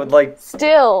Andrew I would like.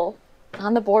 still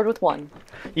on the board with 1.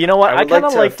 You know what? I I would kind like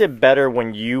of to- liked it better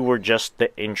when you were just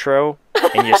the intro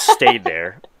and you stayed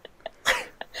there.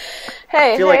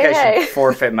 Hey, I feel like I hey. should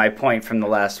forfeit my point from the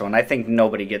last one. I think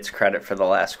nobody gets credit for the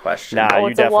last question. Nah, Oh, you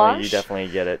it's a definitely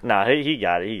wash? get it. Nah, he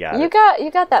got it. He got You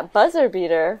it. got that buzzer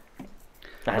beater.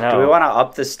 I know. Do we want to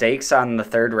up the stakes on the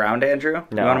third round, Andrew?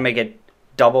 No. You want to make it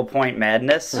double point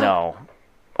madness? No.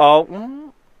 Oh,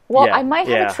 Well, Yeah, I might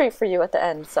have yeah. a treat for you at the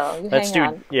end, so you let's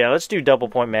hang do on. let's do double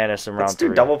point madness in round Let's do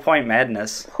 3. double point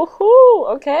madness. Woohoo!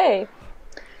 Okay.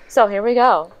 So here we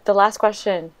go. The last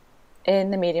question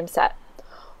in the medium set.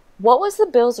 What was the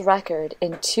Bills' record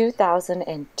in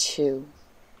 2002?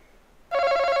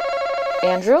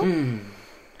 Andrew?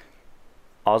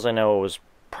 All I know it was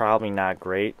probably not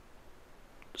great,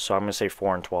 so I'm gonna say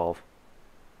 4-12.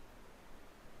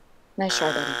 Nice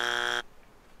try,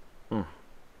 buddy.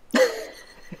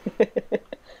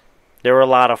 There were a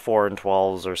lot of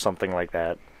 4-12s or something like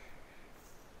that.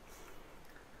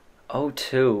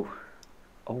 02.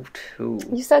 02.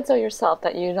 You said so yourself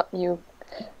that you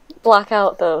block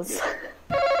out those.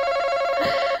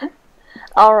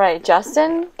 All right,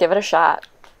 Justin, give it a shot.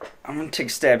 I'm going to take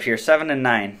a stab here. 7 and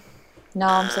 9. No,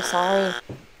 I'm so sorry.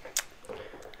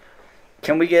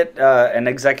 Can we get an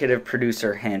executive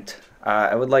producer hint?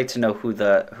 I would like to know who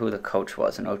the coach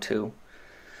was in 02.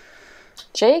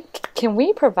 Jake, can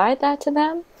we provide that to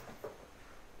them?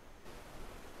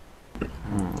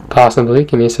 Possibly.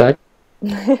 Give me a sec.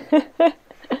 We're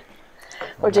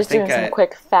just I think doing some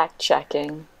quick fact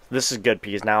checking. This is good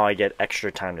because now I get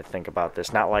extra time to think about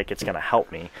this. Not like it's gonna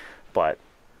help me, but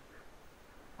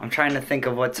I'm trying to think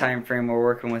of what time frame we're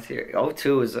working with here.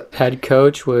 02 is... Head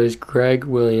coach was Greg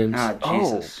Williams. Ah,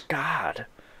 Jesus. Oh, God.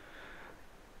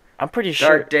 I'm pretty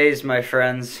sure... Dark days, my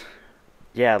friends.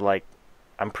 Yeah, like,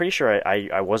 I'm pretty sure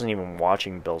I wasn't even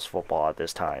watching Bills football at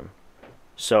this time.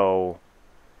 So,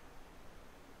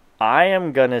 I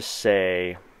am going to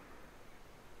say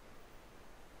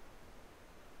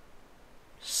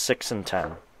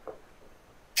 6-10.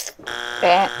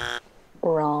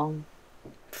 Wrong.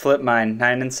 Flip mine,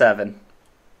 9-7.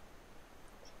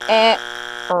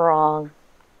 Wrong.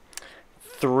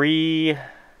 Three I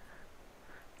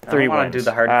don't want wins. to do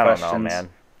the hard I questions. don't know, man.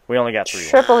 We only got 3 wins.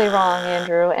 Triply wrong,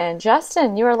 Andrew. And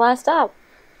Justin, you were last up.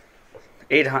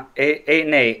 8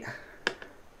 and 8.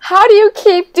 How do you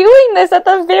keep doing this at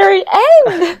the very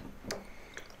end?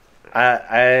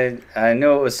 I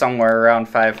knew it was somewhere around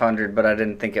 500, but I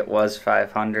didn't think it was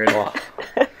 500.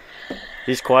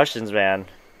 These questions, man.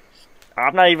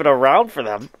 I'm not even around for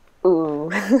them. Ooh.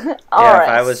 Yeah, Alright, if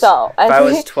I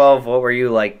was think 12, what were you,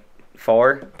 like,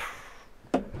 4?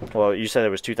 Well, you said it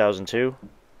was 2002?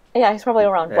 yeah, he's probably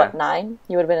around, Yeah. what, 9?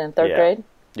 You would have been in 3rd Yeah. grade?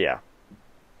 Yeah.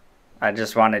 I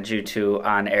just wanted you to,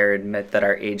 on air, admit that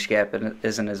our age gap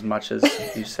isn't as much as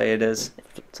you say it is.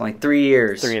 It's only 3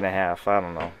 years. 3.5. I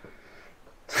don't know.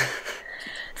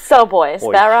 So, boys,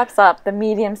 Oy. that wraps up the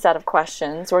medium set of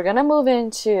questions. We're going to move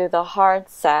into the hard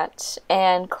set,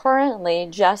 and currently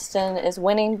Justin is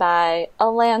winning by a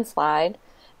landslide,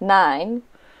 9-1.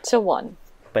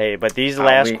 But these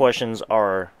last questions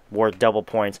are worth double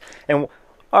points. And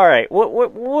all right, what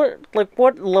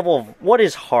level of what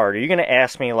is hard? Are you gonna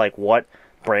ask me like what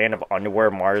brand of underwear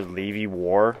Mars Levy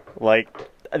wore? Like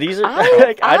these are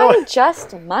like, I I don't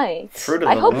just might. Fruit of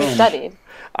I the hope you loom. studied.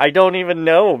 I don't even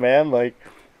know, man. Like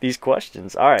these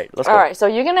questions. All right, let's go. All right, so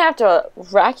you're going to have to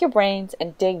rack your brains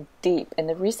and dig deep in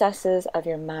the recesses of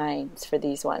your minds for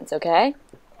these ones, okay?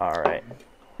 All right.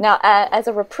 Now, as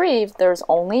a reprieve, there's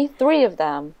only 3 of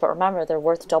them, but remember, they're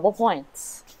worth double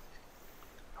points.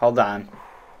 Hold on.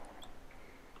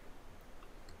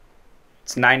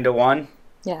 It's 9-1.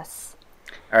 Yes.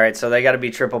 All right, so they got to be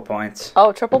triple points.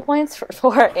 Oh, triple points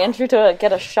for Andrew to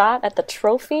get a shot at the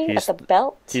trophy, He's- at the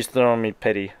belt? He's throwing me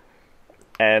pity.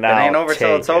 And It ain't I'll over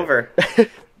till take it's it. over.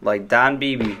 Like Don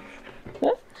Beebe.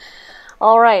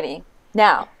 Alrighty.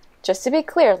 Now, just to be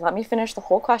clear, let me finish the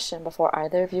whole question before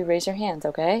either of you raise your hands,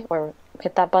 okay? Or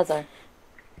hit that buzzer.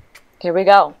 Here we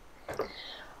go.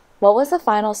 What was the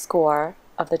final score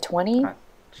of the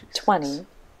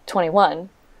 2020-21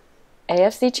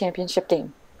 AFC Championship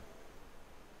game?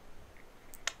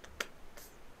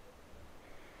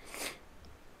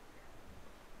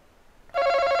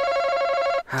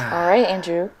 All right,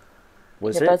 Andrew.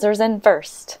 Was Your it? buzzer's in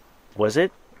first. Was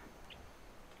it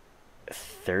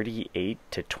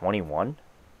 38-21?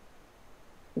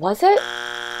 Was it?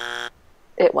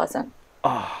 It wasn't.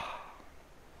 Oh,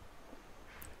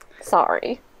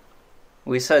 Sorry.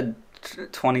 We said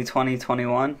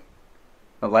 2020-21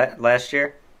 last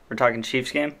year. We're talking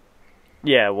Chiefs game.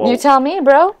 yeah. Well, You tell me,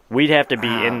 bro. we'd have to be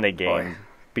Oh, in the boy. game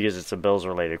because it's a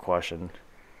Bills-related question.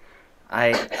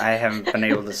 I haven't been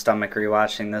able to stomach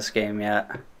rewatching this game yet.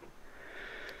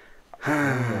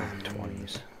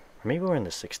 20s. Or maybe we're in the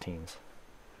 16s.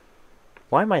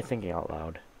 Why am I thinking out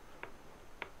loud?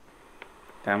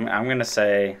 I'm gonna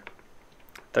say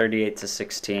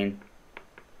 38-16.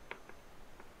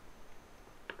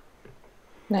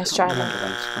 Nice try, I don't man. think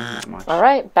I'm spending that much. All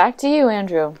right, back to you,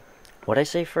 Andrew. What'd I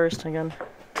say first again?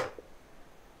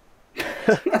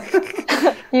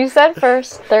 You said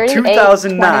first 38-21.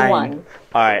 2009.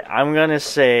 All right, I'm gonna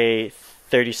say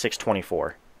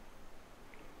 36-24.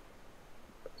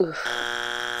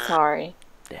 Sorry.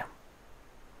 Damn.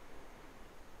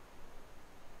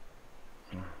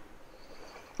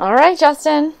 All right,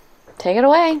 Justin. Take it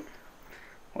away.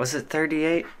 Was it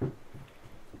 38?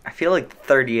 I feel like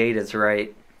 38 is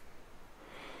right.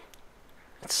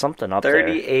 It's something up there.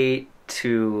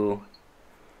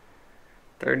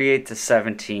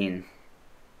 38-17.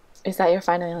 Is that your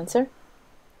final answer?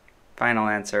 Final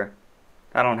answer.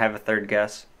 I don't have a third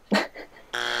guess.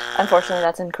 Unfortunately,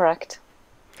 that's incorrect.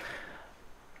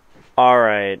 All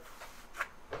right.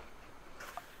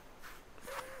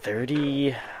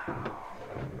 30.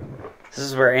 This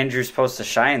is where Andrew's supposed to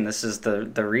shine. This is the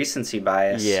recency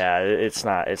bias. Yeah, it's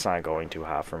not going too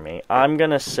hot for me. I'm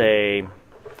gonna say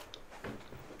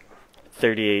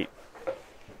 38.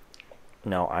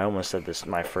 No, I almost said this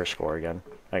my first score again.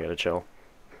 I gotta chill.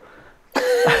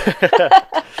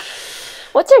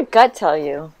 What's your gut tell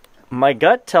you? My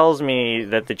gut tells me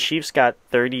that the Chiefs got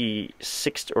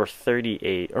 36 or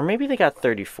 38, or maybe they got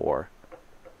 34.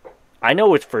 I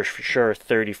know it's for sure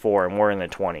 34, and we're in the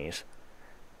 20s.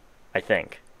 I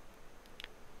think.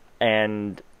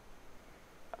 And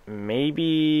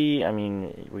maybe, I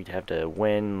mean, we'd have to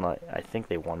win. Like, I think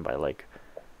they won by like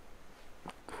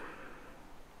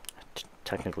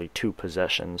technically 2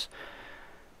 possessions.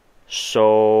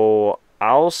 So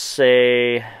I'll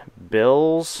say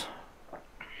Bills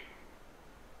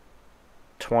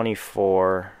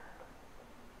 24,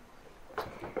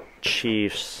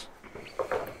 Chiefs.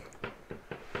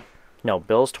 No,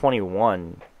 Bills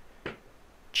 21,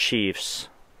 Chiefs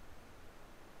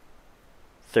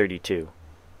 32.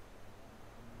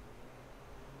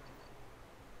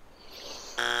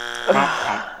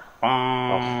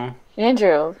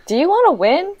 Andrew, do you want to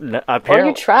win? No, Or are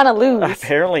you trying to lose?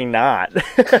 Apparently not.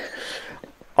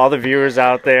 All the viewers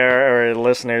out there or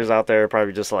listeners out there are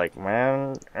probably just like,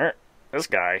 man, this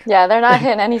guy. Yeah, they're not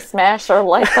hitting any smash or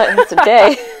like buttons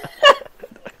today.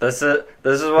 This is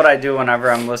what I do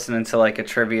whenever I'm listening to like a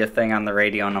trivia thing on the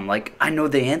radio, and I'm like, I know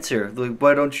the answer. Like,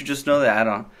 why don't you just know that? I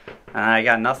don't. And I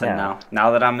got nothing now.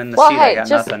 Now that I'm in the seat, I got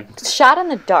just nothing. Shot in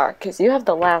the dark, because you have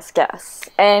the last guess.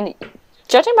 And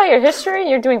judging by your history,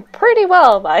 you're doing pretty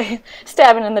well by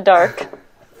stabbing in the dark.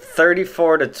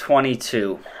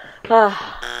 34-22.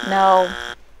 No.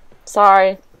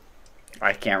 Sorry.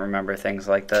 I can't remember things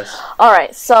like this. All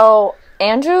right, so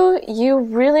Andrew, you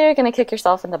really are going to kick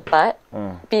yourself in the butt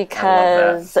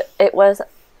because it was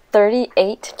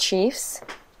 38 Chiefs,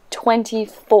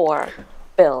 24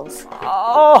 Bills.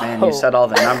 Oh, Man, you said all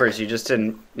the numbers. You just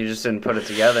didn't put it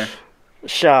together.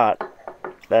 shot.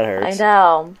 That hurts. I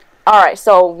know. All right,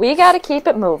 so we got to keep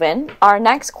it moving. Our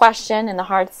next question in the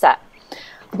hard set.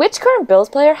 Which current Bills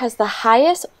player has the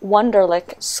highest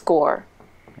Wonderlic score?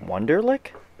 Wonderlic?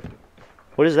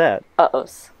 What is that?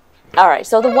 Uh-ohs. All right,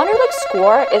 so the Wonderlic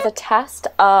score is a test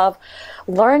of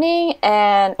learning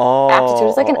and aptitude.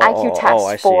 It's like an IQ test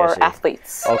I see. for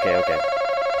athletes. Okay.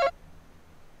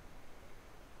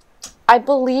 I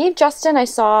believe, Justin, I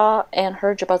saw and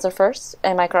heard your buzzer first.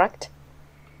 Am I correct?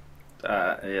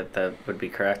 Yeah, that would be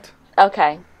correct.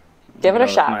 Okay. Give it a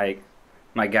shot.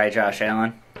 My guy Josh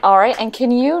Allen. All right, and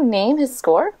can you name his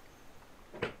score?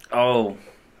 Oh,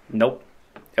 nope.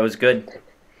 It was good.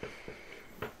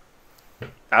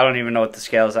 I don't even know what the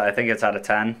scale is. I think it's out of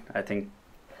 10.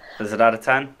 Is it out of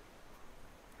 10?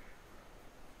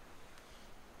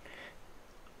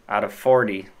 Out of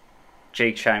 40.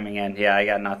 Jake chiming in. Yeah, I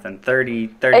got nothing.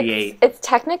 38.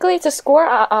 It's a score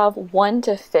of 1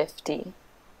 to 50.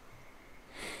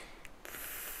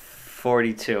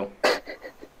 42.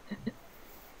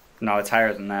 No, it's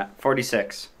higher than that.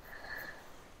 46.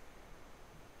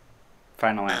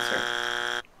 Final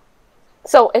answer.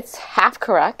 So it's half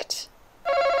correct.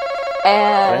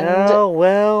 And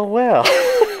Well.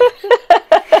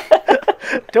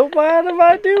 Don't mind if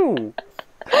I do.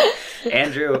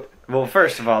 Andrew, well,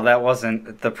 first of all, that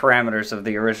wasn't the parameters of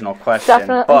the original question.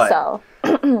 definitely so.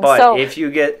 But So- if you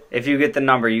get the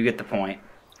number, you get the point.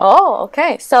 Oh,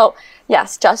 okay. So,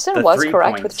 yes, Justin The was 3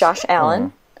 correct points. with Josh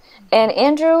Allen. And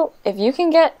Andrew, if you can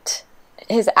get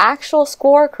his actual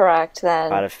score correct,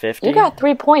 then Out of 50? you got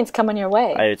 3 points coming your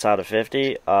way. It's out of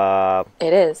 50.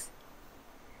 It is.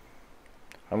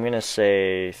 I'm going to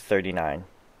say 39.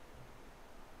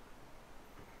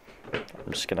 I'm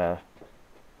just going to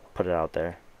put it out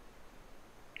there.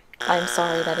 I'm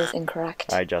sorry, that is incorrect.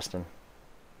 All right, Justin.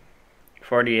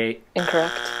 48.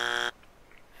 Incorrect.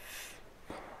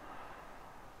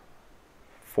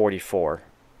 44.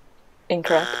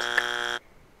 Incorrect.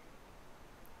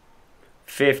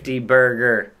 50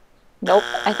 burger. Nope.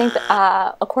 I think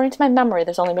that, according to my memory,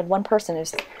 there's only been one person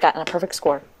who's gotten a perfect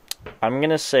score. I'm going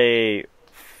to say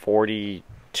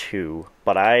 42,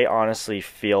 but I honestly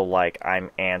feel like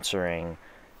I'm answering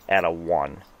at a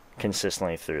 1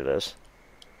 consistently through this.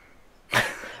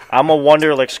 I'm a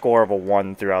Wonderlic score of a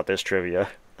 1 throughout this trivia.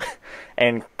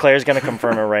 And Claire's going to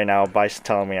confirm it right now by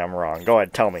telling me I'm wrong. Go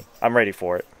ahead, tell me. I'm ready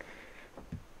for it.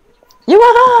 You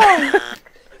are wrong!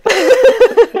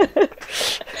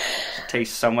 Takes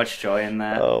so much joy in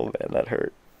that. Oh, man, that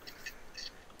hurt.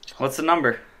 What's the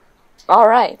number? All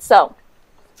right, so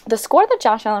the score that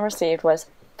Josh Allen received was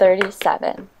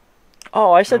 37,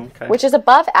 Oh, I said Okay. which is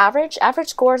above average. Average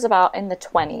score is about in the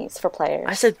 20s for players.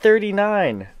 I said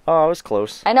 39. Oh, I was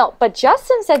close. I know, but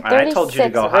Justin said I 36 told you to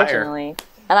go higher. originally,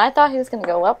 and I thought he was going to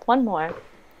go up one more.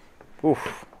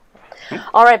 Oof.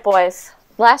 All right, boys.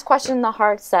 Last question in the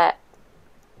hard set.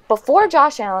 Before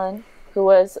Josh Allen, who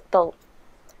was the...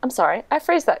 I'm sorry, I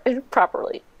phrased that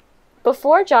improperly.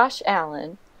 Before Josh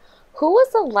Allen, who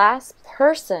was the last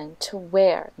person to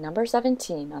wear number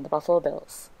 17 on the Buffalo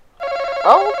Bills?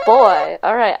 Oh boy!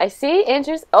 All right, I see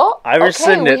Andrew's. Oh, I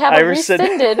rescinded. We have I a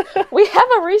rescinded. We have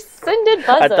a rescinded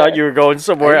buzzer. I thought you were going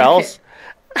somewhere else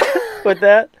with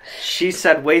that. She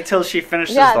said, "Wait till she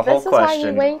finishes Yeah, the whole this is why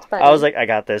question." you wait, buddy. I was like, I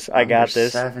got this. I got Number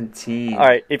this. 17. All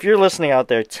right, if you're listening out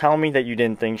there, tell me that you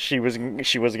didn't think she was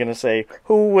gonna say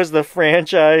who was the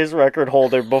franchise record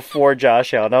holder before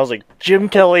Josh Allen. I was like, Jim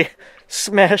Kelly,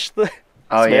 smash the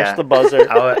buzzer.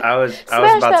 I was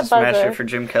Smash about that to smash buzzer. it for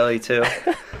Jim Kelly too.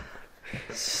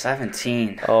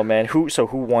 17. Oh man, who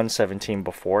won 17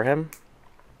 before him?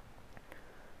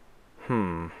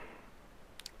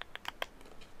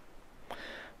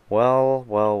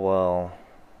 Well.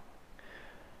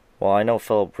 Well, I know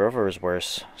Philip Rivers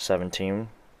wears 17.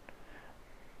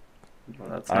 Well,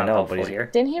 that's I not know, helpful but he's- here.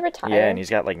 Didn't he retire? Yeah, and he's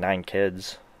got like 9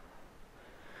 kids.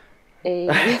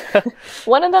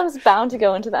 One of them's bound to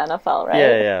go into the NFL, right?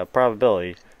 Yeah,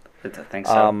 probability. I think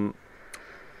so.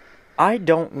 I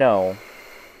don't know,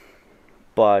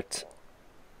 but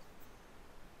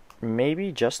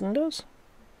maybe Justin does.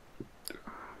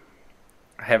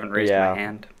 I haven't raised yeah. my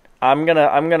hand. I'm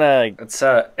gonna.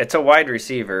 It's a wide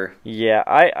receiver. Yeah,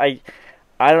 I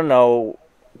don't know.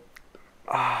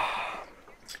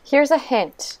 Here's a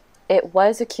hint. It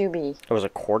was a QB. It was a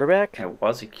quarterback, It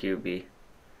was a QB.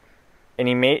 and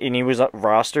he was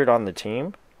rostered on the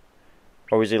team,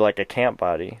 or was he like a camp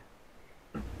body?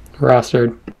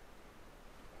 Rostered.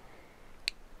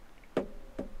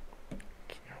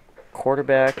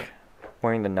 Quarterback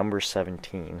wearing the number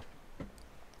 17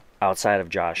 outside of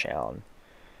Josh Allen.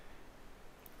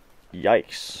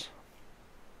 Yikes.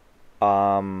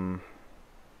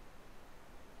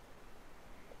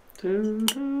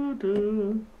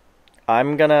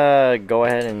 I'm gonna go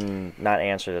ahead and not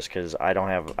answer this because I don't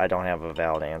have a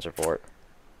valid answer for it.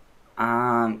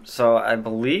 So I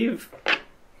believe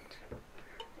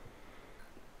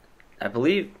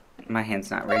my hand's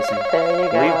not raising. There you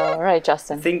go. Believe- All right, I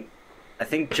Justin. think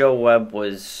Joe Webb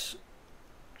was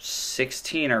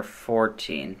 16 or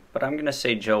 14, but I'm gonna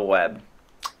say Joe Webb.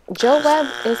 Joe Webb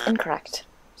is incorrect.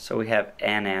 So we have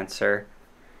an answer.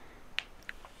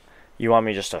 You want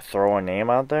me just to throw a name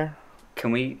out there?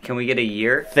 Can we get a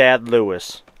year? Thad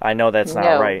Lewis. I know that's not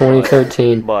No. right.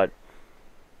 2013. But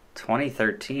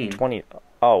 2013. 20.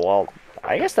 Oh well,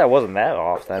 I guess that wasn't that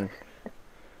off then.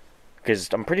 Because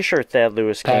I'm pretty sure Thad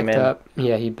Lewis came Backed in. up.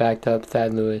 Yeah, he backed up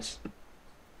Thad Lewis.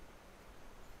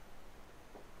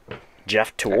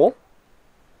 Jeff Toole.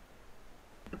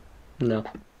 No.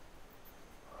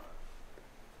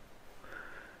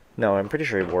 No, I'm pretty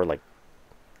sure he wore like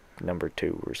number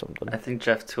 2 or something. I think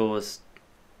Jeff Toole was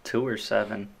 2 or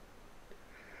 7.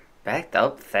 Backed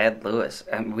up Thad Lewis.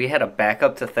 And we had a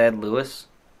backup to Thad Lewis?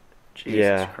 Jesus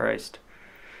Yeah. Christ.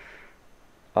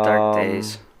 Dark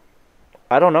days.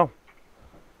 I don't know.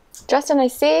 Justin, I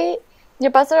see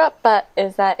your buzzer up, but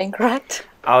is that incorrect?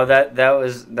 Oh, that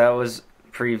was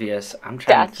previous. I'm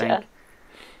trying to Gotcha. think.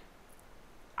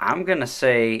 I'm going to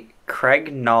say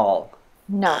Craig Null.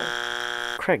 No.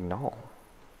 Craig Null.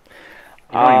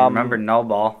 You don't even remember Null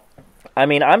Ball. I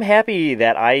mean, I'm happy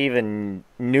that I even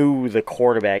knew the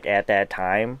quarterback at that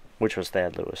time, which was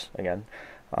Thad Lewis again.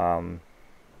 And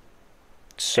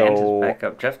his So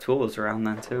backup. Jeff Toole was around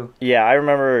then too. yeah, I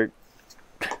remember.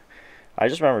 I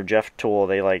just remember Jeff Toole.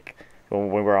 They like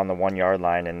when we were on the 1 yard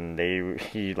line, and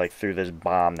he like threw this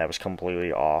bomb that was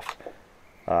completely off.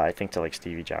 I think to like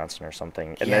Stevie Johnson or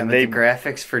something. And Yeah, then but they the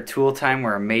graphics for Tool Time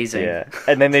were amazing. yeah,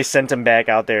 and then they sent him back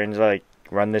out there and like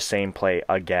run the same play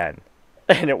again,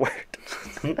 and it worked.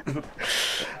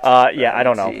 Yeah, I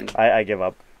don't know. I give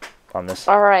up on this.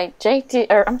 All right, Jake.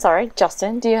 I'm sorry,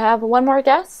 Justin. Do you have one more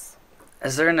guess?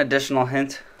 Is there an additional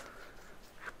hint?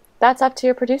 That's up to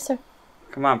your producer.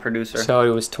 Come on, producer. So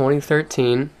it was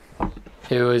 2013.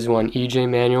 It was when E.J.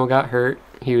 Manuel got hurt.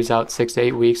 He was out 6 to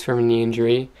 8 weeks from a knee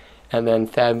injury. And then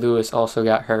Thad Lewis also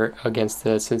got hurt against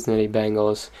the Cincinnati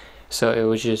Bengals. So it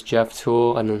was just Jeff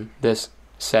Toole and then this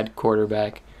said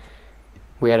quarterback.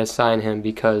 We had to sign him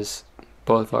because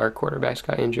both of our quarterbacks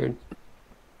got injured.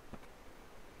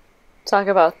 Talk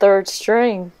about third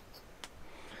string.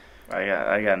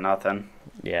 I got nothing.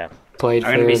 Yeah. Played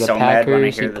I'm for gonna be the so mad when I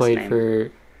Packers. hear He this played name.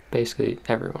 for basically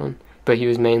everyone. But he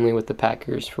was mainly with the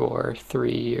Packers for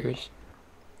 3 years.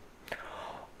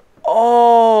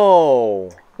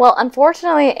 Oh. Well,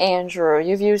 unfortunately, Andrew,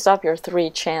 you've used up your 3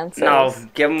 chances. No,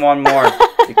 give him one more.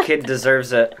 The kid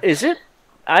deserves it. Is it?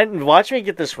 I watch me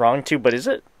get this wrong too, but is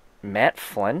it Matt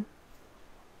Flynn?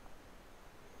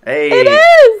 Hey, It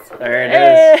is! there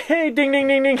it is. Hey, ding, ding,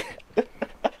 ding, ding.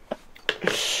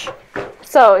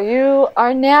 So you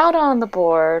are now on the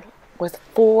board with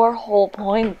 4 whole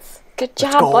points. Good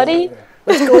job, go. buddy.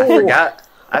 Let's I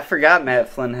go. I forgot Matt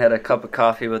Flynn had a cup of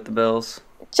coffee with the Bills.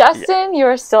 Justin, you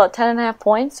are still at 10.5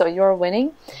 points, so you're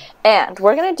winning. And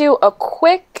we're going to do a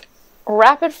quick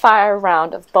rapid-fire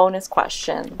round of bonus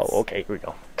questions. Oh, okay. Here we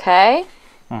go. Okay?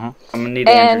 I'm going to need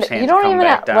Andrew's hand you to don't come even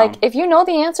back down. like, if you know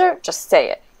the answer, just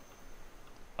say it.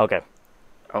 Okay.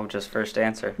 Oh, just first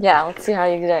answer. Yeah, let's see how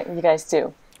you guys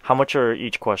do. How much are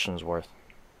each questions worth?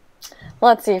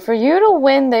 Let's see. For you to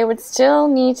win, they would still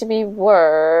need to be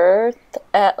worth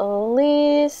at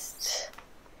least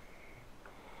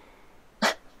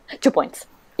 2 points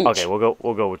each. Okay, we'll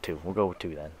go with 2. We'll go with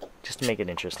 2 then, just to make it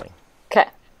interesting. Okay.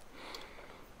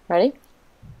 Ready?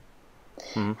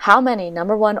 Mm-hmm. How many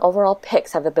number 1 overall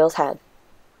picks have the Bills had?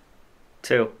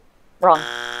 2. Wrong.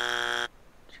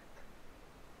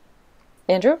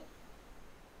 Andrew?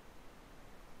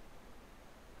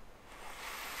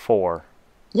 4.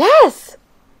 Yes!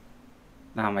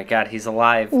 Oh my God, he's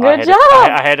alive. Good job!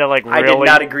 I had to like I really. did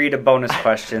not agree to bonus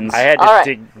questions. I had to All right.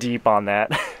 dig deep on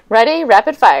that. Ready?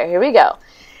 Rapid fire. Here we go.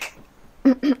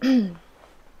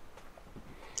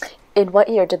 In what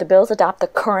year did the Bills adopt the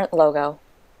current logo?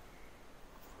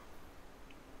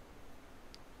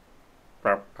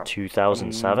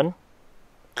 2007.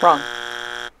 Wrong.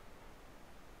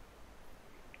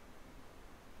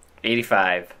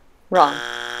 85. Wrong.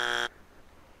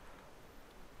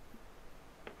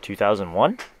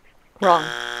 2001. Wrong.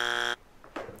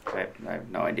 I have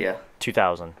no idea.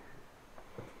 2000.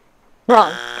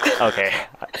 Wrong. Okay.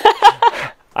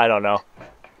 I don't know.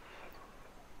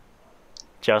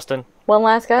 Justin. One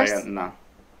last I guess? got, no.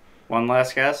 One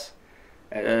last guess.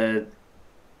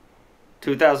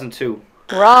 2002.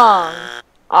 Wrong.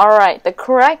 All right. The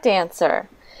correct answer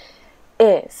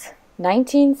is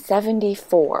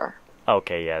 1974.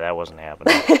 Okay, yeah, that wasn't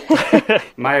happening.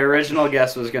 My original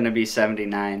guess was going to be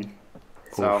 79.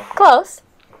 So Close.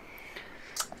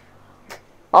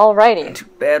 Alrighty. too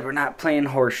bad we're not playing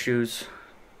horseshoes.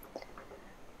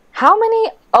 How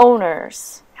many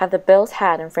owners have the Bills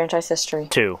had in franchise history?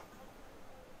 2.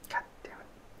 God damn it.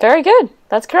 Very good.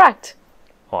 That's correct.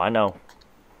 Oh, I know.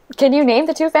 Can you name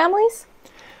the 2 families?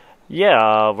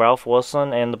 Yeah, Ralph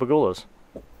Wilson and the Pagulas.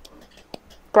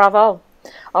 Bravo.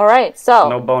 All right. So,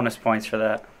 No bonus points for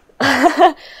that.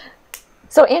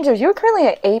 so Andrew, you're currently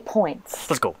at 8 points.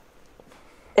 Let's go.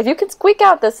 If you can squeak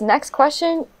out this next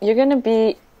question, you're going to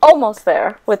be almost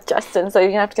there with Justin. So you're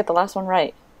going to have to get the last one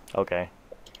right. Okay.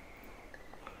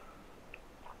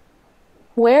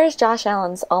 Where is Josh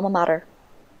Allen's alma mater?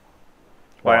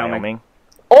 Wyoming.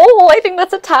 Oh, I think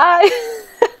that's a tie.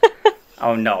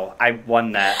 Oh no, I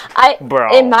won that.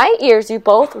 Bro. In my ears, you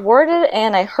both worded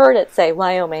and I heard it say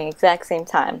Wyoming exact same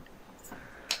time.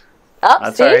 Oh,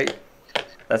 That's see? alright.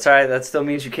 That's alright. That still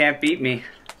means you can't beat me.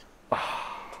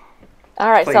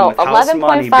 All right, Playing so with house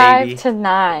money, 11.5 baby. to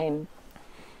 9.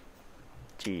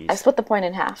 I Jeez. split the point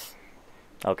in half.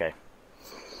 Okay.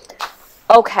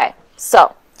 Okay,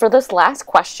 so for this last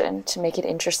question, to make it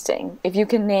interesting, if you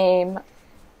can name,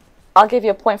 I'll give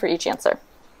you a point for each answer.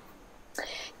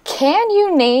 Can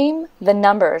you name the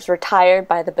numbers retired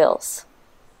by the Bills?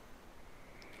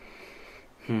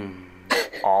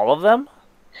 All of them?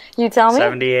 You tell me?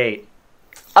 78.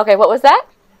 Okay, what was that?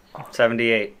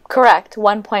 78. Correct.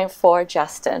 1.4,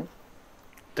 Justin.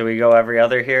 Do we go every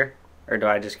other here? Or do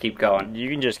I just keep going? You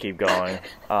can just keep going.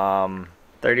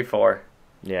 34.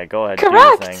 Yeah, go ahead.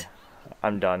 Correct. Do your thing.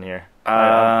 I'm done here.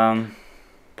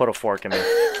 Put a fork in me.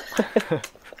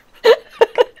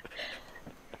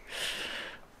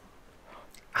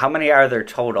 How many are there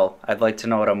total? I'd like to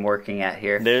know what I'm working at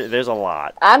here. There's a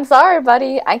lot. I'm sorry,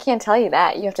 buddy. I can't tell you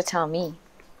that. You have to tell me.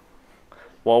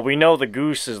 Well, we know the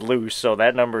goose is loose, so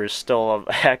that number is still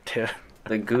active.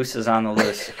 The goose is on the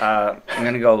loose. I'm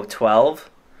going to go 12.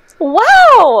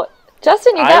 Wow!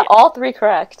 Justin, you got all 3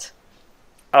 correct.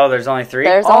 Oh, there's only 3?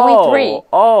 There's only 3.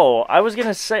 Oh, I was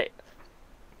gonna say.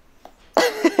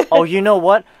 Oh, you know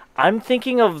what? I'm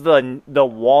thinking of the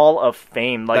Wall of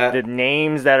Fame, like the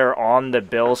names that are on the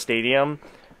Bill Stadium.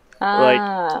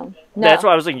 No. That's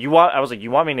what I was like. You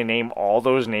want me to name all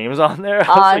those names on there?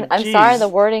 I'm Jeez. sorry, the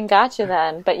wording got you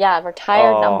then. But yeah,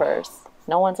 retired numbers.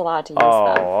 No one's allowed to use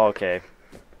them. Oh, okay.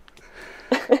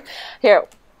 Here,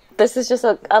 this is just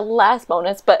a last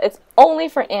bonus, but it's only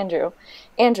for Andrew.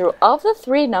 Andrew, of the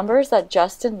 3 numbers that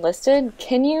Justin listed,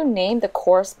 can you name the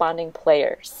corresponding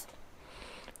players?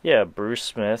 Yeah, Bruce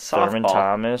Smith, Thurman Softball.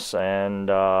 Thomas, and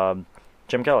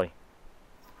Jim Kelly.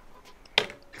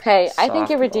 Hey, I think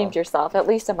you Softball. redeemed yourself, at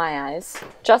least in my eyes.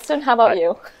 Justin, how about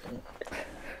you?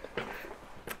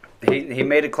 He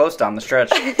made it close down the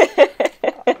stretch.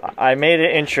 I made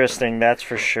it interesting, that's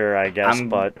for sure, I guess. I'm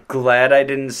glad I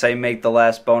didn't say make the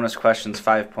last bonus questions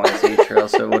 5 points each, or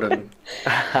else it would have.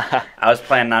 I was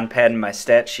planning on padding my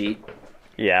stat sheet.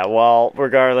 Yeah, well,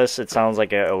 regardless, it sounds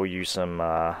like I owe you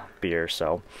some beer,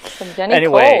 so. From Jenny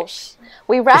Anyway. Kolsch.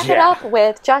 We wrap it Yeah. up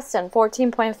with Justin,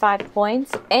 14.5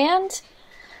 points, and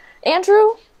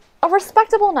Andrew, a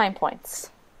respectable 9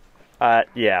 points.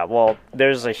 Yeah, well,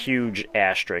 there's a huge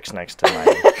asterisk next to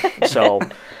mine. So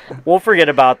we'll forget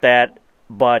about that.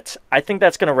 But I think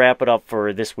that's going to wrap it up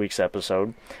for this week's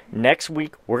episode. Next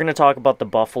week, we're going to talk about the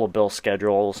Buffalo Bills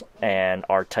schedules and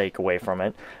our takeaway from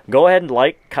it. Go ahead and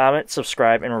like, comment,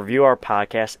 subscribe, and review our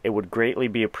podcast. It would greatly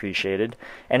be appreciated.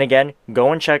 And again,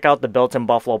 go and check out the Built in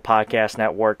Buffalo Podcast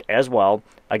Network as well.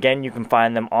 Again, you can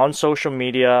find them on social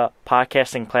media,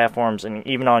 podcasting platforms, and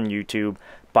even on YouTube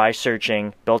by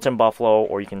searching Built in Buffalo,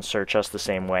 or you can search us the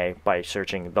same way by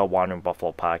searching the Wandering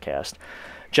Buffalo Podcast.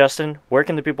 Justin, where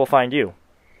can the people find you?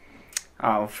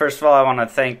 First of all, I want to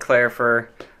thank Claire for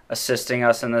assisting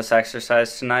us in this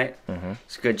exercise tonight. Mm-hmm.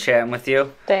 It's good chatting with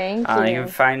you. Thank you. You can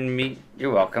find me.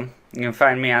 You're welcome. You can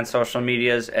find me on social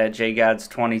medias at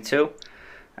jgods22,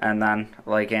 and then,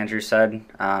 like Andrew said,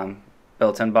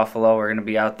 Built in Buffalo. We're going to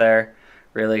be out there.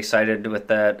 Really excited with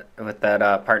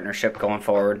that partnership going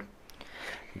forward.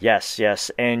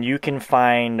 Yes, and you can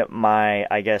find my,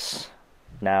 I guess,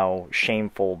 now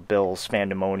shameful Bills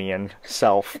fandemonian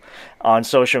self on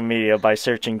social media by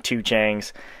searching Two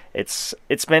Changs. It's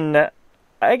been,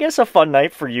 I guess, a fun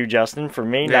night for you, Justin. For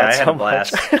me, Yeah, not I had so a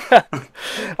blast. much.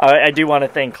 I do want to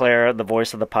thank Claire, the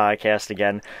voice of the podcast,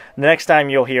 again. The next time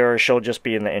you'll hear her, she'll just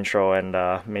be in the intro,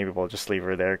 and maybe we'll just leave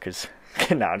her there because.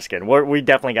 No, I'm just kidding. We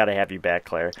definitely got to have you back,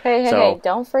 Claire. Hey,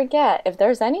 don't forget, if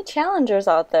there's any challengers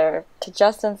out there to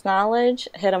Justin's knowledge,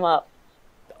 hit him up.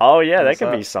 Oh, yeah, What's that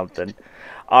could up? be something.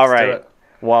 All Let's do right. it.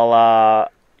 Well,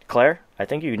 Claire, I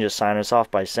think you can just sign us off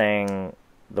by saying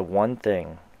the one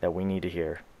thing that we need to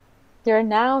hear. You're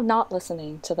now not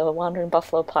listening to the Wandering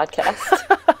Buffalo podcast.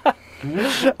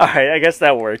 All right, I guess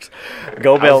that works.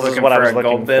 Go Bills is looking what I for was a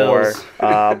Go looking Bills.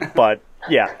 for. But,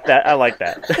 yeah, I like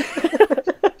that.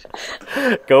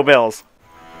 Go Bills.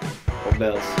 Go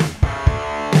Bills.